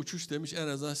Avrupa'ya uçuş demiş en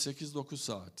azından 8-9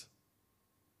 saat.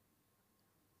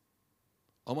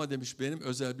 Ama demiş benim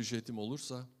özel bir jetim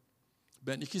olursa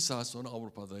ben 2 saat sonra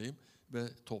Avrupa'dayım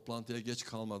ve toplantıya geç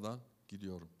kalmadan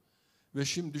gidiyorum. Ve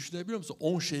şimdi düşünebiliyor musun?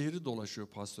 10 şehri dolaşıyor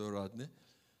Pastör Rodney.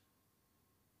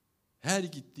 Her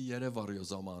gittiği yere varıyor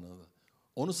zamanında.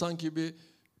 Onu sanki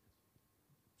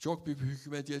çok büyük bir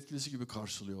hükümet yetkilisi gibi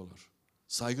karşılıyorlar.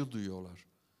 Saygı duyuyorlar.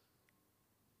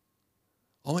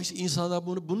 Ama işte insanlar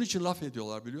bunun için laf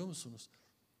ediyorlar biliyor musunuz?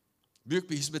 Büyük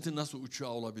bir hizmetin nasıl uçağı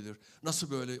olabilir?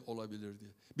 Nasıl böyle olabilir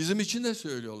diye. Bizim için de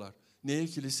söylüyorlar.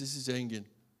 NehirKilisesi zengin.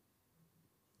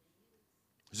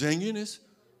 Zenginiz.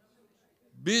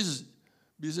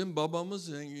 Bizim babamız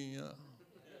zengin ya.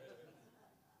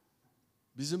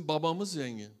 Bizim babamız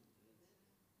zengin.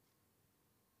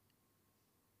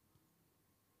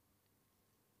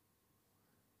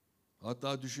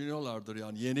 Hatta düşünüyorlardır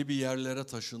yani yeni bir yerlere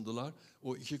taşındılar.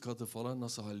 O 2 katı falan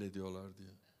nasıl hallediyorlar diye.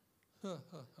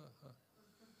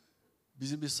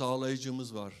 Bizim bir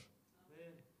sağlayıcımız var.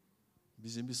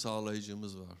 Bizim bir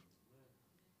sağlayıcımız var.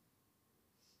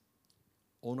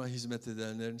 Ona hizmet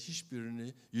edenlerin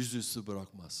hiçbirini yüzüstü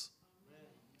bırakmaz.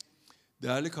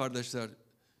 Değerli kardeşler,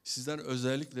 sizden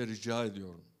özellikle rica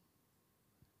ediyorum.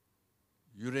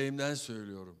 Yüreğimden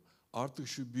söylüyorum. Artık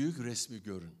şu büyük resmi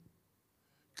görün.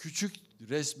 Küçük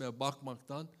resme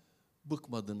bakmaktan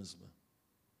bıkmadınız mı?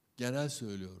 Genel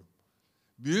söylüyorum.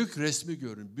 Büyük resmi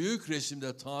görün. Büyük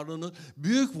resimde Tanrı'nın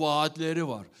büyük vaatleri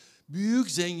var.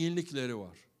 Büyük zenginlikleri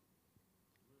var.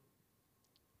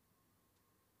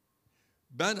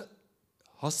 Ben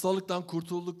hastalıktan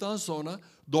kurtulduktan sonra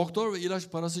doktor ve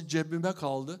ilaç parası cebime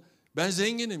kaldı. Ben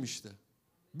zenginim işte.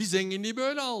 Bir zenginliği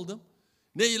böyle aldım.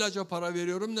 Ne ilaca para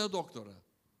veriyorum ne doktora.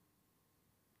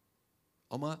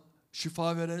 Ama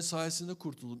şifa veren sayesinde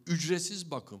kurtuldum.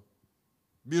 Ücretsiz bakım.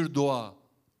 Bir dua.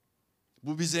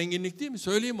 Bu bir zenginlik değil mi?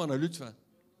 Söyleyin bana lütfen.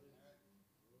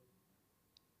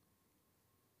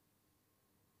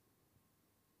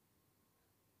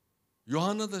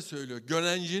 Yuhanna da söylüyor.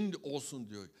 Görencin olsun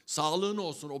diyor. Sağlığın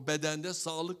olsun. O bedende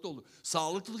sağlıklı olur.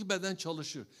 Sağlıklı beden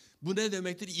çalışır. Bu ne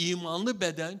demektir? İmanlı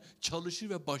beden çalışır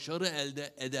ve başarı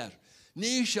elde eder.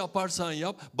 Ne iş yaparsan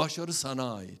yap, başarı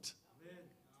sana ait.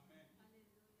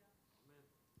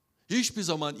 Hiçbir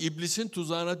zaman iblisin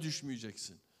tuzağına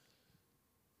düşmeyeceksin.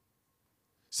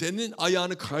 Senin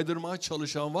ayağını kaydırmaya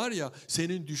çalışan var ya,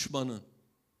 senin düşmanın.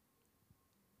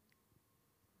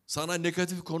 Sana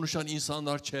negatif konuşan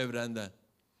insanlar çevrenden.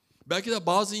 Belki de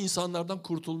bazı insanlardan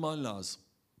kurtulman lazım.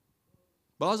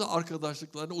 Bazı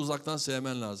arkadaşlıklarını uzaktan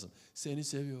sevmen lazım. Seni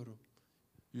seviyorum.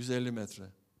 150 metre.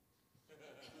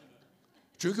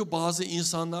 Çünkü bazı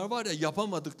insanlar var ya,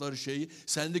 yapamadıkları şeyi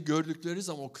sende gördükleri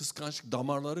zaman o kıskançlık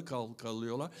damarları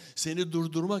kalıyorlar. Seni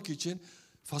durdurmak için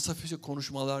fasafişe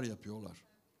konuşmalar yapıyorlar.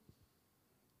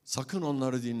 Sakın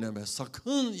onları dinleme.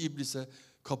 Sakın iblise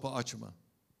kapı açma.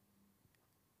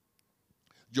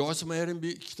 Joyce Meyer'in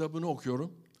bir kitabını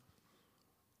okuyorum.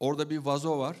 Orada bir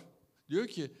vazo var. Diyor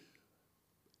ki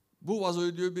bu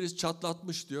vazoyu diyor birisi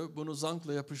çatlatmış diyor. Bunu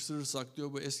zankla yapıştırırsak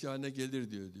diyor bu eski haline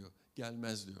gelir diyor.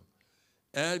 Gelmez diyor.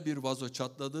 Eğer bir vazo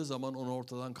çatladığı zaman onu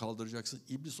ortadan kaldıracaksın.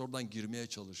 İblis oradan girmeye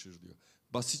çalışır diyor.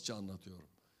 Basitçe anlatıyorum.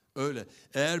 Öyle.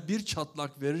 Eğer bir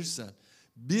çatlak verirsen,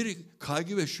 bir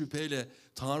kaygı ve şüpheyle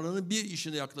Tanrı'nın bir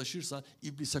işine yaklaşırsan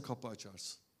iblise kapı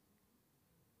açarsın.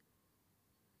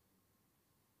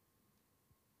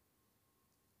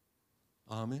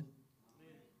 Amin.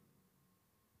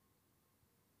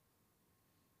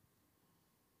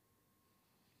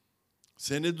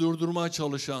 Seni durdurmaya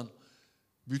çalışan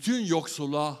bütün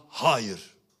yoksulluğa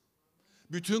hayır.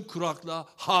 Bütün kuraklığa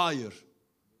hayır.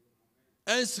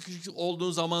 En sıkışık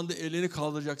olduğun zaman da elini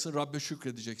kaldıracaksın, Rabbe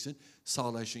şükredeceksin.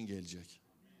 Sağlayışın gelecek.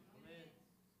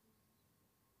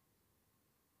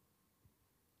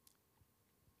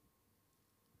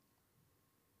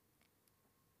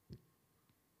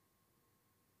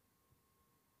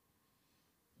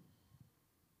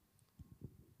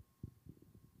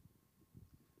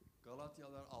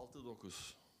 Galatyalar 6-9.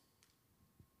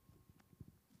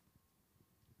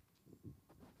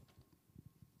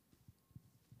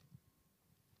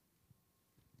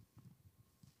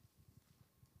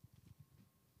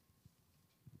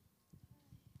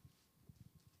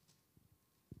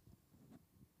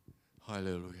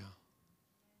 Haleluya.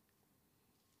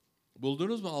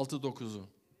 Buldunuz mu 6-9'u?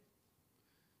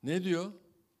 Ne diyor?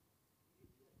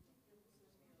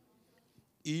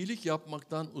 İyilik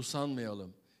yapmaktan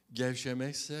usanmayalım.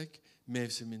 Gevşemezsek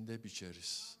mevsiminde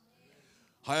biçeriz.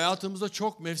 Hayatımızda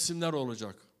çok mevsimler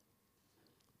olacak.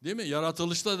 Değil mi?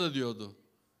 Yaratılışta da diyordu.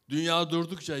 Dünya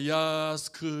durdukça yaz,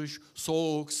 kış,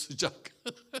 soğuk, sıcak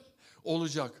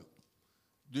olacak.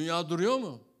 Dünya duruyor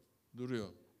mu? Duruyor.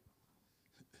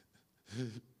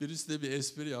 Birisi de bir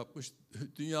espri yapmış.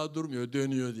 Dünya durmuyor,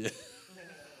 dönüyor diye.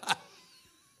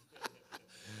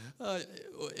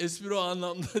 O espri o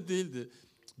anlamda değildi.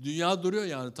 Dünya duruyor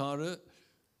yani. Tanrı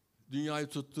dünyayı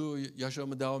tuttuğu,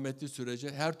 yaşamı devam ettiği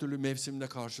sürece her türlü mevsimle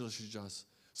karşılaşacağız.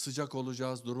 Sıcak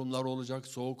olacağız, durumlar olacak,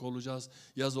 soğuk olacağız,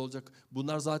 yaz olacak.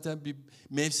 Bunlar zaten bir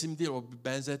mevsim değil, o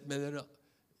benzetmeleri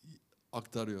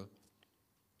aktarıyor.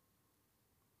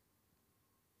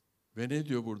 Ve ne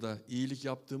diyor burada? İyilik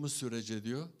yaptığımız sürece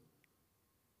diyor,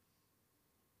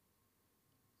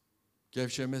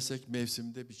 gevşemezsek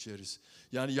mevsimde biçeriz.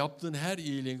 Yani yaptığın her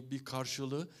iyiliğin bir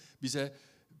karşılığı bize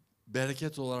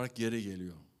bereket olarak geri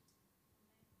geliyor.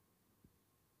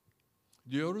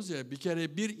 Diyoruz ya, bir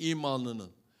kere bir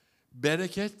imanlının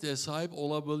bereketle sahip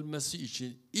olabilmesi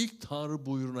için ilk Tanrı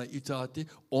buyruğuna itaati,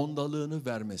 ondalığını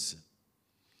vermesi.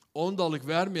 Ondalık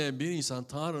vermeyen bir insan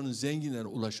Tanrı'nın zenginlerine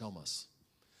ulaşamaz.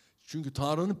 Çünkü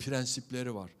Tanrı'nın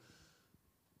prensipleri var.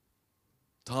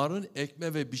 Tanrı'nın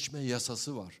ekme ve biçme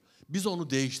yasası var. Biz onu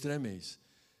değiştiremeyiz.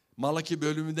 Malaki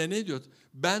bölümünde ne diyor?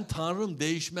 Ben Tanrım,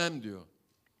 değişmem diyor.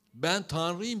 Ben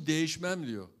Tanrıyım, değişmem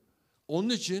diyor. Onun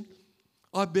için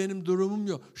benim durumum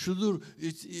yok, şudur,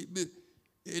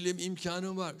 elim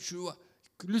imkanım var, şu var.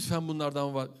 Lütfen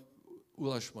bunlardan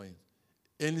ulaşmayın.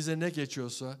 Elinize ne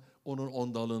geçiyorsa onun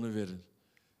ondalığını verin.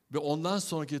 Ve ondan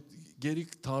sonraki geri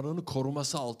Tanrı'nın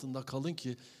koruması altında kalın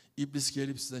ki iblis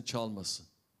gelip sizden çalmasın.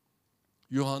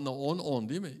 Yuhanna 10:10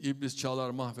 değil mi? İblis çalar,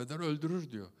 mahveder,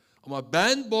 öldürür diyor. Ama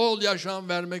ben bol yaşam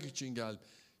vermek için geldim.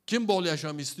 Kim bol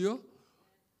yaşam istiyor?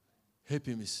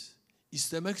 Hepimiz.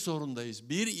 İstemek zorundayız.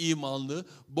 Bir imanlı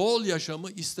bol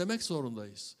yaşamı istemek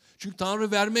zorundayız. Çünkü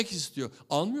Tanrı vermek istiyor.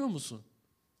 Anlıyor musun?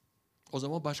 O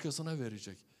zaman başkasına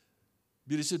verecek.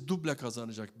 Birisi duble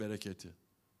kazanacak bereketi.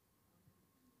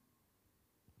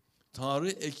 Tanrı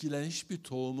ekilen hiçbir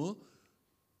tohumu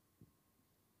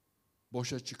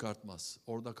boşa çıkartmaz.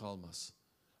 Orada kalmaz.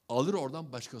 Alır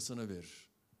oradan başkasına verir.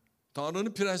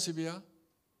 Tanrı'nın prensibi ya.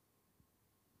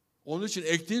 Onun için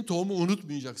ektiğin tohumu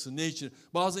unutmayacaksın. Ne için?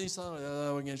 Bazı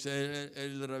insanlar gençler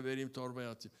 50 lira vereyim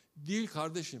torbaya atayım. Değil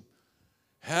kardeşim.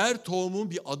 Her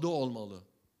tohumun bir adı olmalı.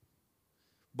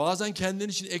 Bazen kendin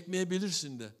için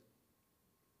ekmeyebilirsin de.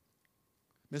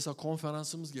 Mesela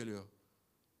konferansımız geliyor.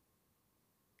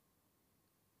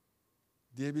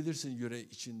 Diyebilirsin yüreği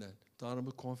içinden. Tanrım,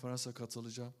 bu konferansa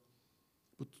katılacağım.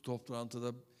 Bu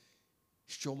toplantıda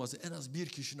hiç olmazsa en az bir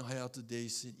kişinin hayatı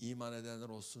değişsin, iman edenler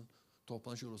olsun,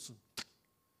 toplanışlar olsun.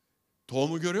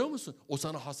 Tohumu görüyor musun? O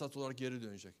sana hasat olarak geri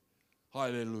dönecek.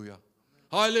 Haleluya.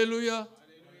 Haleluya.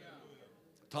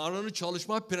 Tanrı'nın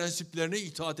çalışma prensiplerine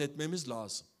itaat etmemiz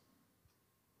lazım.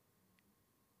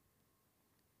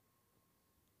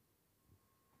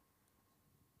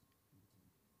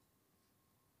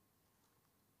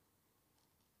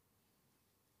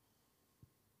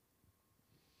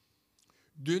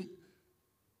 Dün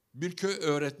bir köy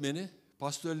öğretmeni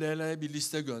Pastör Leyla'ya bir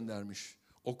liste göndermiş.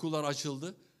 Okullar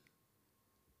açıldı.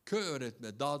 Köy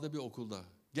öğretmeni, dağda bir okulda.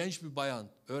 Genç bir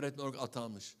bayan, öğretmen olarak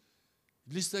atanmış.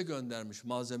 Liste göndermiş,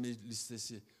 malzeme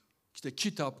listesi. İşte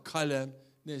kitap, kalem,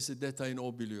 neyse detayını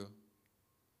o biliyor.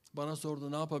 Bana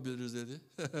sordu, ne yapabiliriz dedi.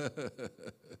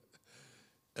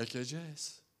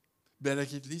 Ekeceğiz.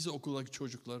 Bereketliyse okuldaki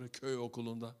çocukları, köy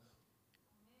okulunda.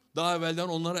 Daha evvelden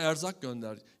onlara erzak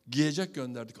gönderdik. Giyecek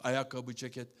gönderdik. Ayakkabı,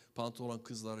 ceket, pantolon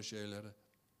kızlara, şeylere.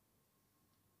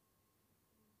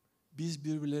 Biz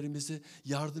birbirlerimizi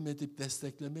yardım edip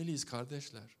desteklemeliyiz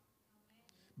kardeşler.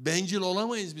 Bencil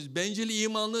olamayız biz. Bencil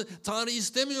imanlı Tanrı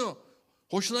istemiyor.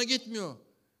 Hoşuna gitmiyor.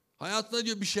 Hayatına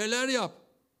diyor bir şeyler yap.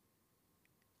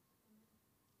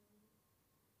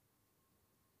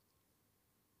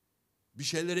 Bir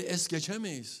şeyleri es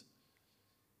geçemeyiz.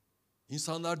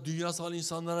 İnsanlar dünyasal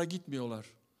insanlara gitmiyorlar.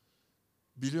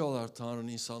 Biliyorlar Tanrı'nın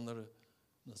insanları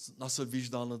nasıl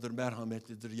vicdanlıdır,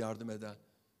 merhametlidir, yardım eden.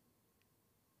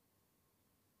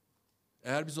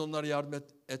 Eğer biz onlara yardım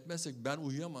etmezsek ben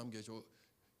uyuyamam gece. O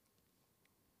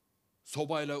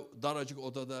sobayla daracık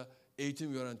odada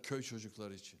eğitim gören köy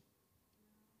çocukları için.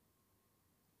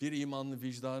 Bir imanlı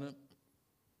vicdanı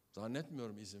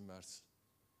zannetmiyorum izin versin.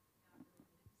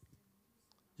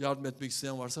 Yardım etmek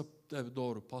isteyen varsa tabii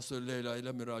doğru. Pastör Leyla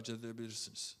ile müracaat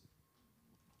edebilirsiniz.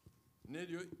 Ne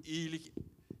diyor?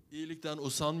 İyilikten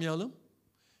usanmayalım.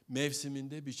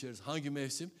 Mevsiminde biçeriz. Hangi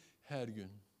mevsim? Her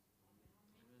gün.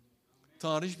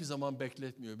 Tanrı hiçbir zaman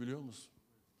bekletmiyor biliyor musun?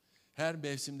 Her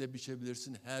mevsimde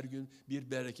biçebilirsin. Her gün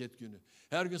bir bereket günü.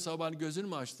 Her gün sabahın gözünü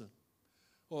mü açtın?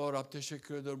 O Rab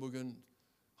teşekkür ederim bugün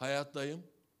hayattayım.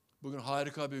 Bugün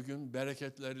harika bir gün.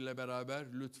 Bereketleriyle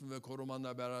beraber, lütfun ve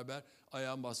korumanla beraber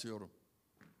ayağım basıyorum.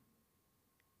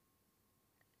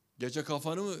 Gece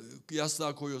kafanı mı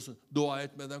yastığa koyuyorsun? Dua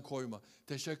etmeden koyma.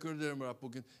 Teşekkür ederim Rab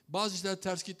bugün. Bazı işler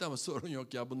ters gitti ama sorun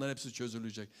yok ya. Bunların hepsi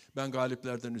çözülecek. Ben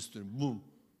galiplerden üstünüm. Bum.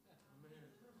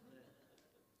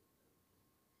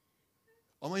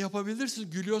 Ama yapabilirsiniz.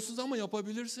 Gülüyorsunuz ama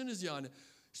yapabilirsiniz yani.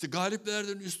 İşte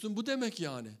galiplerden üstün bu demek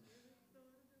yani.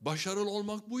 Başarılı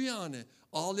olmak bu yani.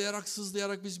 Ağlayarak,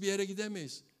 sızlayarak biz bir yere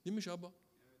gidemeyiz. Değil mi Şaba?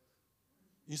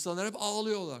 İnsanlar hep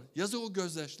ağlıyorlar. Yazık o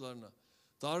gözyaşlarına.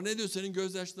 Tanrı ne diyor? Senin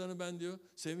gözyaşlarını ben diyor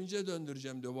sevince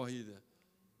döndüreceğim diyor vahiyde.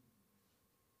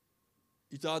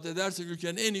 İtaat edersen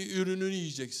ülkenin en iyi ürününü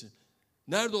yiyeceksin.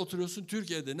 Nerede oturuyorsun?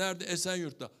 Türkiye'de. Nerede?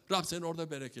 Esenyurt'ta. Rab seni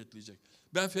orada bereketleyecek.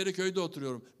 Ben Feriköy'de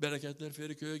oturuyorum. Bereketler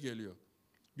Feriköy'e geliyor.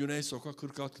 Güney Sokak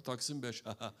 46 Taksim 5.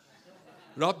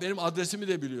 Rab benim adresimi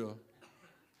de biliyor.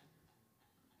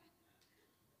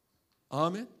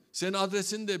 Amin. Senin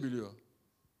adresini de biliyor.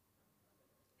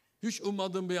 Hiç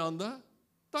ummadığın bir anda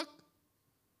tak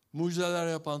mucizeler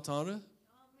yapan Tanrı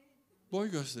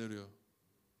boy gösteriyor.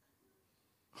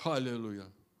 Haleluya.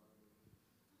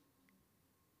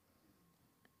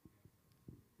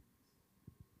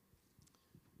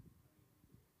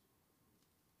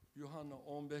 Yuhanna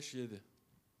 15:7.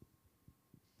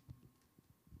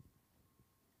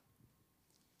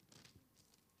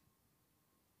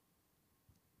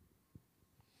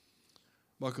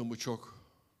 Bakın bu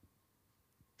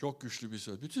çok güçlü bir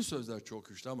söz. Bütün sözler çok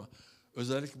güçlü ama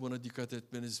özellikle buna dikkat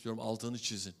etmenizi istiyorum. Altını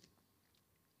çizin.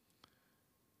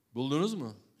 Buldunuz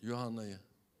mu Yuhanna'yı?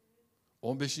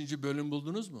 15. bölüm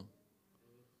buldunuz mu?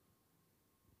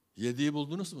 7'yi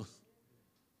buldunuz mu?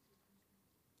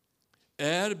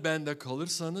 Eğer bende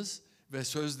kalırsanız ve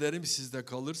sözlerim sizde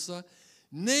kalırsa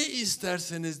ne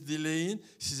isterseniz dileyin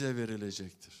size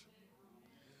verilecektir.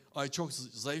 Ay çok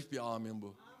zayıf bir amin bu.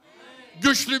 Amin.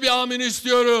 Güçlü bir amin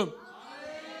istiyorum. Amin.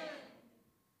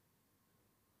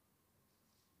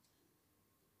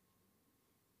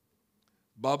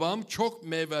 Babam çok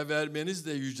meyve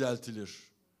vermenizle yüceltilir.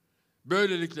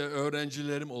 Böylelikle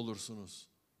öğrencilerim olursunuz.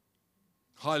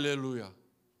 Haleluya.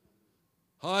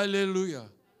 Haleluya.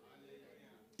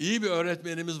 İyi bir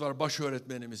öğretmenimiz var, baş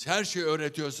öğretmenimiz. Her şeyi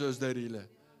öğretiyor sözleriyle.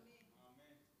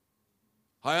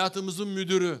 Hayatımızın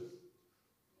müdürü,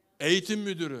 eğitim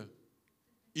müdürü,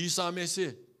 İsa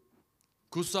Mesih,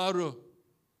 kutsal ruh.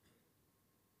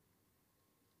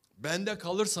 Bende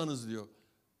kalırsanız diyor.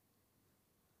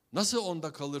 Nasıl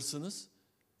onda kalırsınız?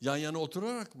 Yan yana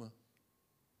oturarak mı?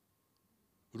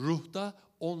 Ruhta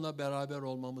onunla beraber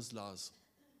olmamız lazım.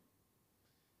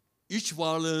 İç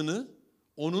varlığını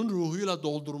onun ruhuyla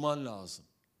doldurman lazım.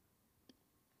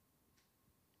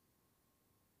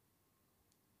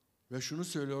 Ve şunu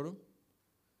söylüyorum.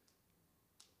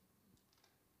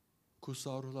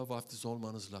 Kutsal ruhla vaftiz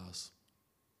olmanız lazım.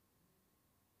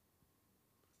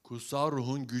 Kutsal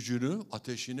ruhun gücünü,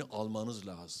 ateşini almanız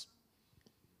lazım.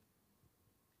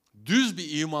 Düz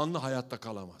bir imanlı hayatta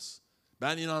kalamaz.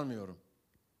 Ben inanmıyorum.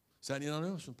 Sen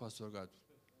inanıyor musun Pastör Gadi?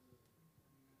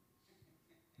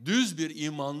 Düz bir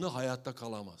imanlı hayatta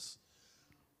kalamaz.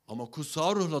 Ama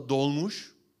kutsal ruhla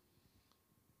dolmuş,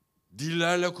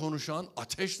 dillerle konuşan,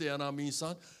 ateşle yanan bir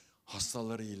insan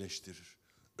hastaları iyileştirir.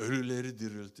 Ölüleri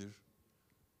diriltir.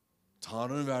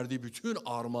 Tanrı'nın verdiği bütün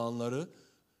armağanları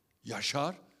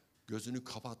yaşar, gözünü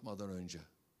kapatmadan önce.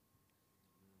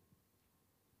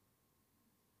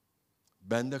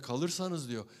 Bende kalırsanız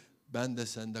diyor, ben de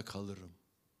sende kalırım.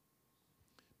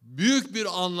 Büyük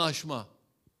bir anlaşma.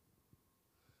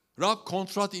 Rab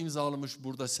kontrat imzalamış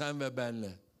burada sen ve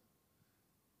benle.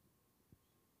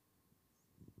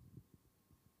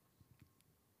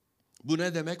 Bu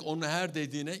ne demek? Onun her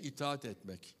dediğine itaat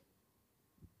etmek.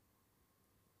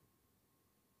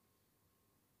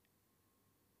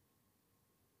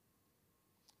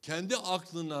 Kendi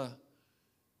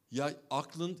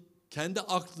kendi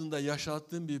aklında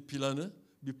yaşattığın bir planı,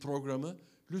 bir programı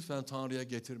lütfen Tanrı'ya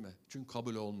getirme. Çünkü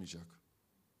kabul olmayacak.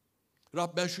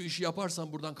 Rab ben şu işi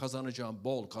yaparsam buradan kazanacağım.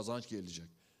 Bol kazanç gelecek.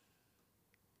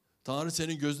 Tanrı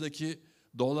senin gözündeki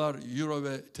dolar, euro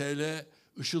ve TL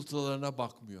ışıltılarına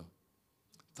bakmıyor.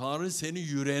 Tanrı senin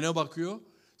yüreğine bakıyor.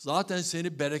 Zaten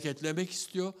seni bereketlemek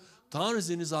istiyor. Tanrı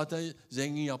seni zaten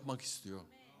zengin yapmak istiyor.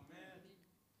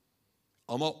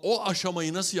 Ama o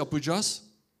aşamayı nasıl yapacağız?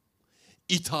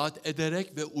 İtaat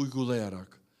ederek ve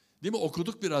uygulayarak. Değil mi?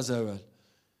 Okuduk biraz evvel.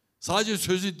 Sadece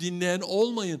sözü dinleyen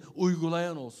olmayın,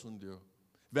 uygulayan olsun diyor.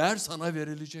 Ver sana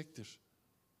verilecektir.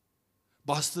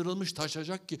 Bastırılmış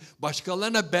taşacak ki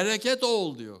başkalarına bereket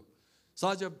ol diyor.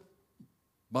 Sadece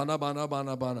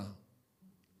bana.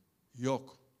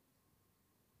 Yok.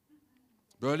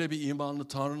 Böyle bir imanlı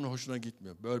Tanrı'nın hoşuna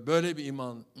gitmiyor. Böyle bir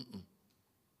iman.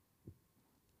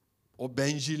 O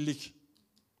bencillik.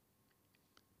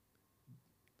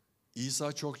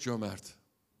 İsa çok cömert.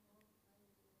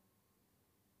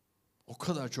 O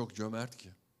kadar çok cömert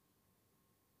ki.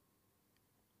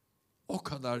 O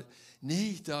kadar neye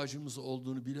ihtiyacımız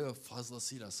olduğunu biliyor,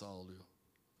 fazlasıyla sağlıyor.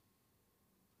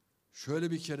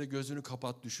 Şöyle bir kere gözünü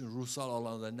kapat düşün, ruhsal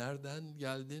alanda nereden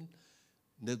geldin,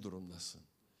 ne durumdasın?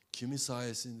 Kimin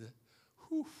sayesinde?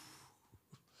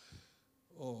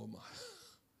 Oh my.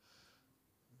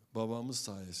 Babamız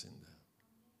sayesinde.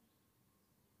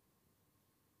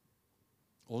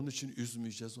 Onun için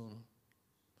üzmeyeceğiz onu.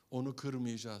 Onu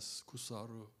kırmayacağız. Kutsal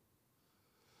ruh.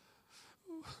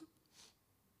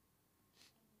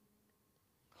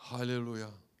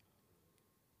 Haleluya.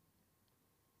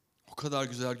 O kadar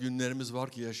güzel günlerimiz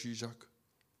var ki yaşayacak.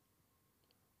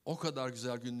 O kadar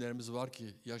güzel günlerimiz var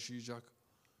ki yaşayacak.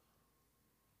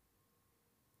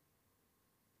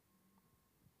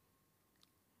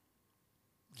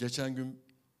 Geçen gün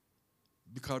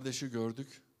bir kardeşi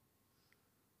gördük.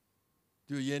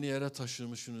 Diyor yeni yere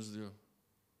taşınmışsınız diyor.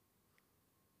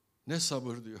 Ne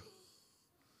sabır diyor.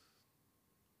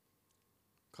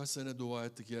 Kaç sene dua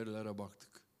ettik, yerlere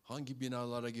baktık. Hangi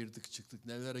binalara girdik çıktık,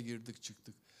 nelere girdik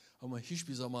çıktık. Ama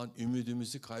hiçbir zaman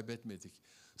ümidimizi kaybetmedik.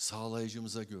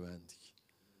 Sağlayıcımıza güvendik.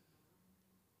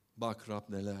 Bak Rab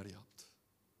neler yaptı.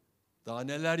 Daha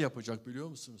neler yapacak biliyor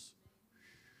musunuz?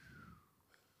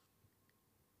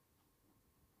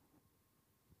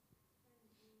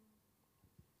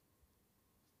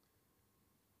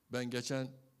 Ben geçen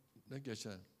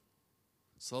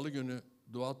Salı günü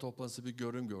dua toplantısı bir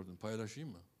görüm gördüm.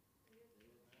 Paylaşayım mı?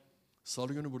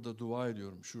 Salı günü burada dua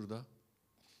ediyorum şurada.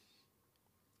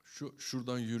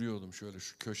 Şuradan yürüyordum şöyle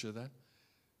şu köşeden.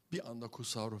 Bir anda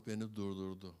kutsal ruh beni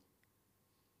durdurdu.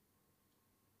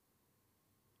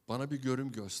 Bana bir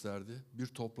görüm gösterdi. Bir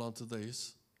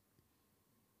toplantıdayız.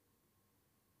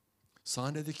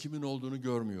 Sahnede kimin olduğunu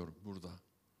görmüyorum burada.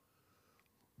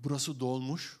 Burası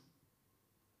dolmuş.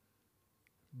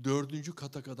 4.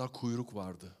 kata kadar kuyruk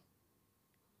vardı.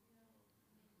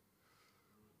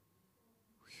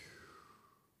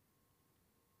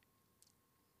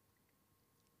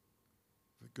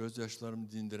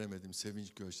 Gözyaşlarımı dindiremedim,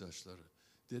 sevinç gözyaşları.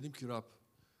 Dedim ki Rab,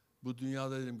 bu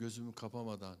dünyada dedim gözümü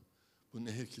kapamadan bu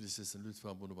NehirKilisesi'ni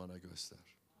lütfen bunu bana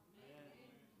göster.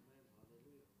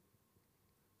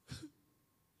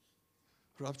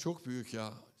 Rab çok büyük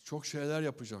ya, çok şeyler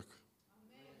yapacak.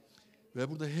 Ve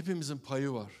burada hepimizin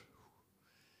payı var.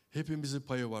 Hepimizin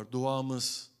payı var.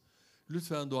 Duamız.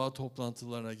 Lütfen dua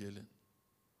toplantılarına gelin.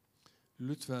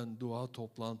 Lütfen dua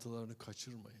toplantılarını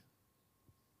kaçırmayın.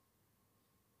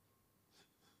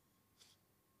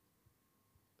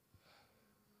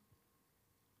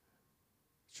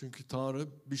 Çünkü Tanrı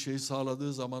bir şey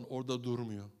sağladığı zaman orada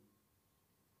durmuyor.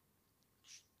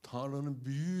 Tanrı'nın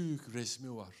büyük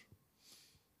resmi var.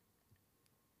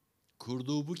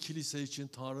 Kurduğu bu kilise için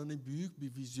Tanrı'nın büyük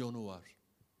bir vizyonu var.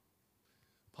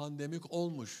 Pandemik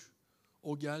olmuş,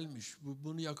 o gelmiş,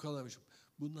 bunu yakalamış.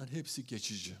 Bunların hepsi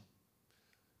geçici.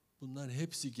 Bunların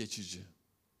hepsi geçici.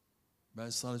 Ben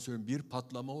sana söyleyeyim, bir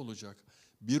patlama olacak,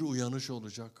 bir uyanış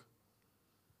olacak.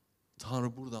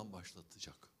 Tanrı buradan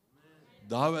başlatacak.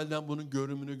 Daha evvelden bunun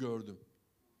görümünü gördüm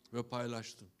ve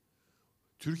paylaştım.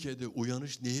 Türkiye'de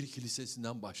uyanış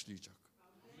NehirKilisesi'nden başlayacak.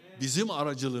 Bizim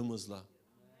aracılığımızla.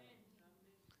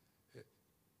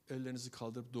 Ellerinizi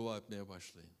kaldırıp dua etmeye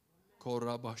başlayın.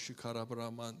 Korabaşı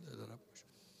karabraman delera boş.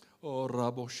 O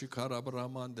raboşi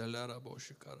karabraman delera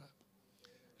boşi kara.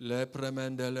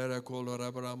 Lepremendelere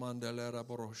kolabraman delera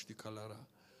broşti kalara.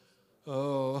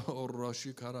 O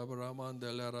roşi karabraman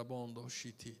delera bondo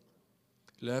şiti.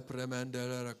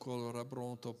 Lepremendelere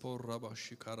kolabronto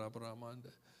porrabaşı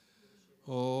karabramande.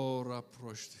 O Rab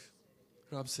proşti.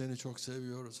 Rab seni çok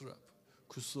seviyoruz Rab.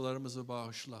 Kusurlarımızı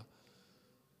bağışla.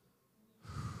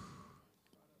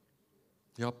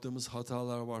 Yaptığımız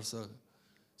hatalar varsa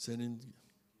senin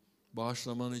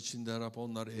bağışlaman için de Rab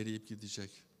onlar eriyip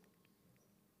gidecek.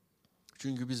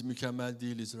 Çünkü biz mükemmel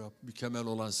değiliz Rab. Mükemmel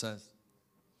olan sen.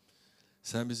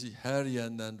 Sen bizi her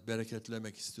yandan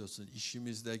bereketlemek istiyorsun.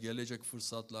 İşimizde, gelecek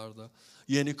fırsatlarda,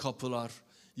 yeni kapılar,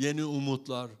 yeni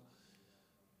umutlar,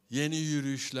 yeni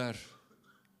yürüyüşler.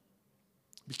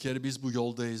 Bir kere biz bu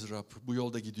yoldayız Rab. Bu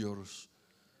yolda gidiyoruz.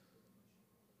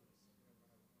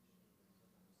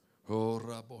 O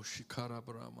raboşi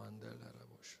karabramandelere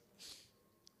boş.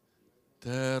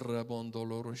 Terre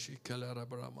bondoloro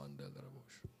şikelere bramandelere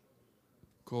boş.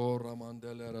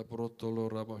 Koramandelere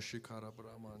brotolora başı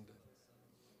karabramande.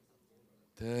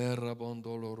 Terra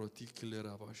bondoloro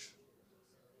tiklera baş.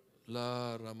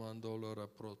 La ramandolora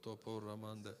protopor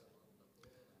ramande.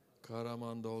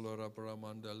 Karamandolora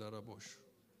bramandelere boş.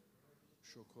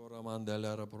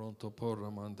 Şokoramandelere brontopor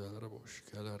ramandelere boş.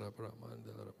 Kelere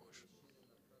bramandelere boş.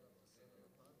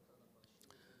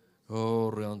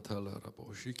 O rantalara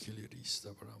boş. İkileri iste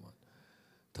braman.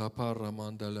 Tapar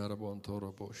ramandelere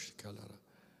bontoro boş. Kelere.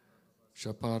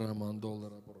 Şapara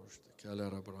mandolara boş.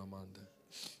 Kelere bramande.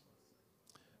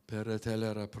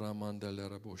 Peretelere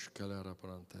pramandelere boş. Kelere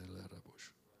prantelere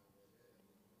boş.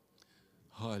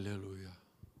 Haleluya.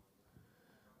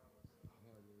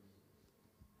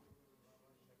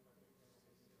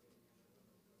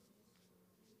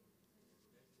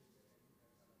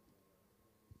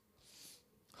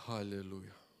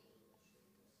 Haleluya.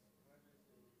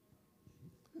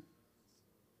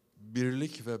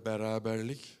 Birlik ve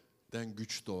beraberlikten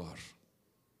güç doğar.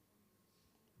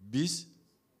 Biz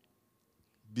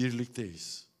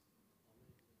birlikteyiz.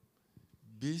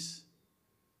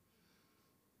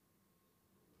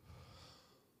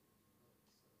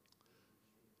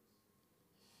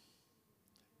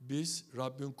 Biz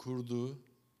Rabbin kurduğu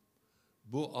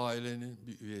bu ailenin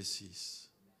bir üyesiyiz.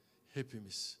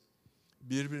 Hepimiz.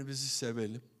 Birbirimizi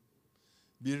sevelim.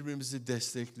 Birbirimizi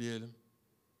destekleyelim.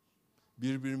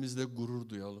 Birbirimizle gurur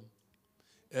duyalım.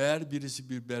 Eğer birisi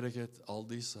bir bereket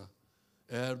aldıysa,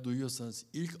 eğer duyuyorsanız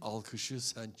ilk alkışı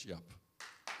sen yap.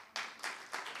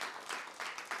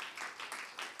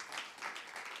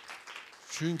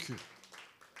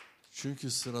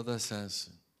 Çünkü sırada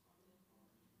sensin.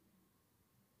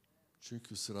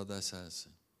 Çünkü sırada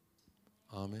sensin.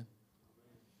 Amin.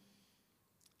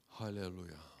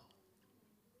 Haleluya.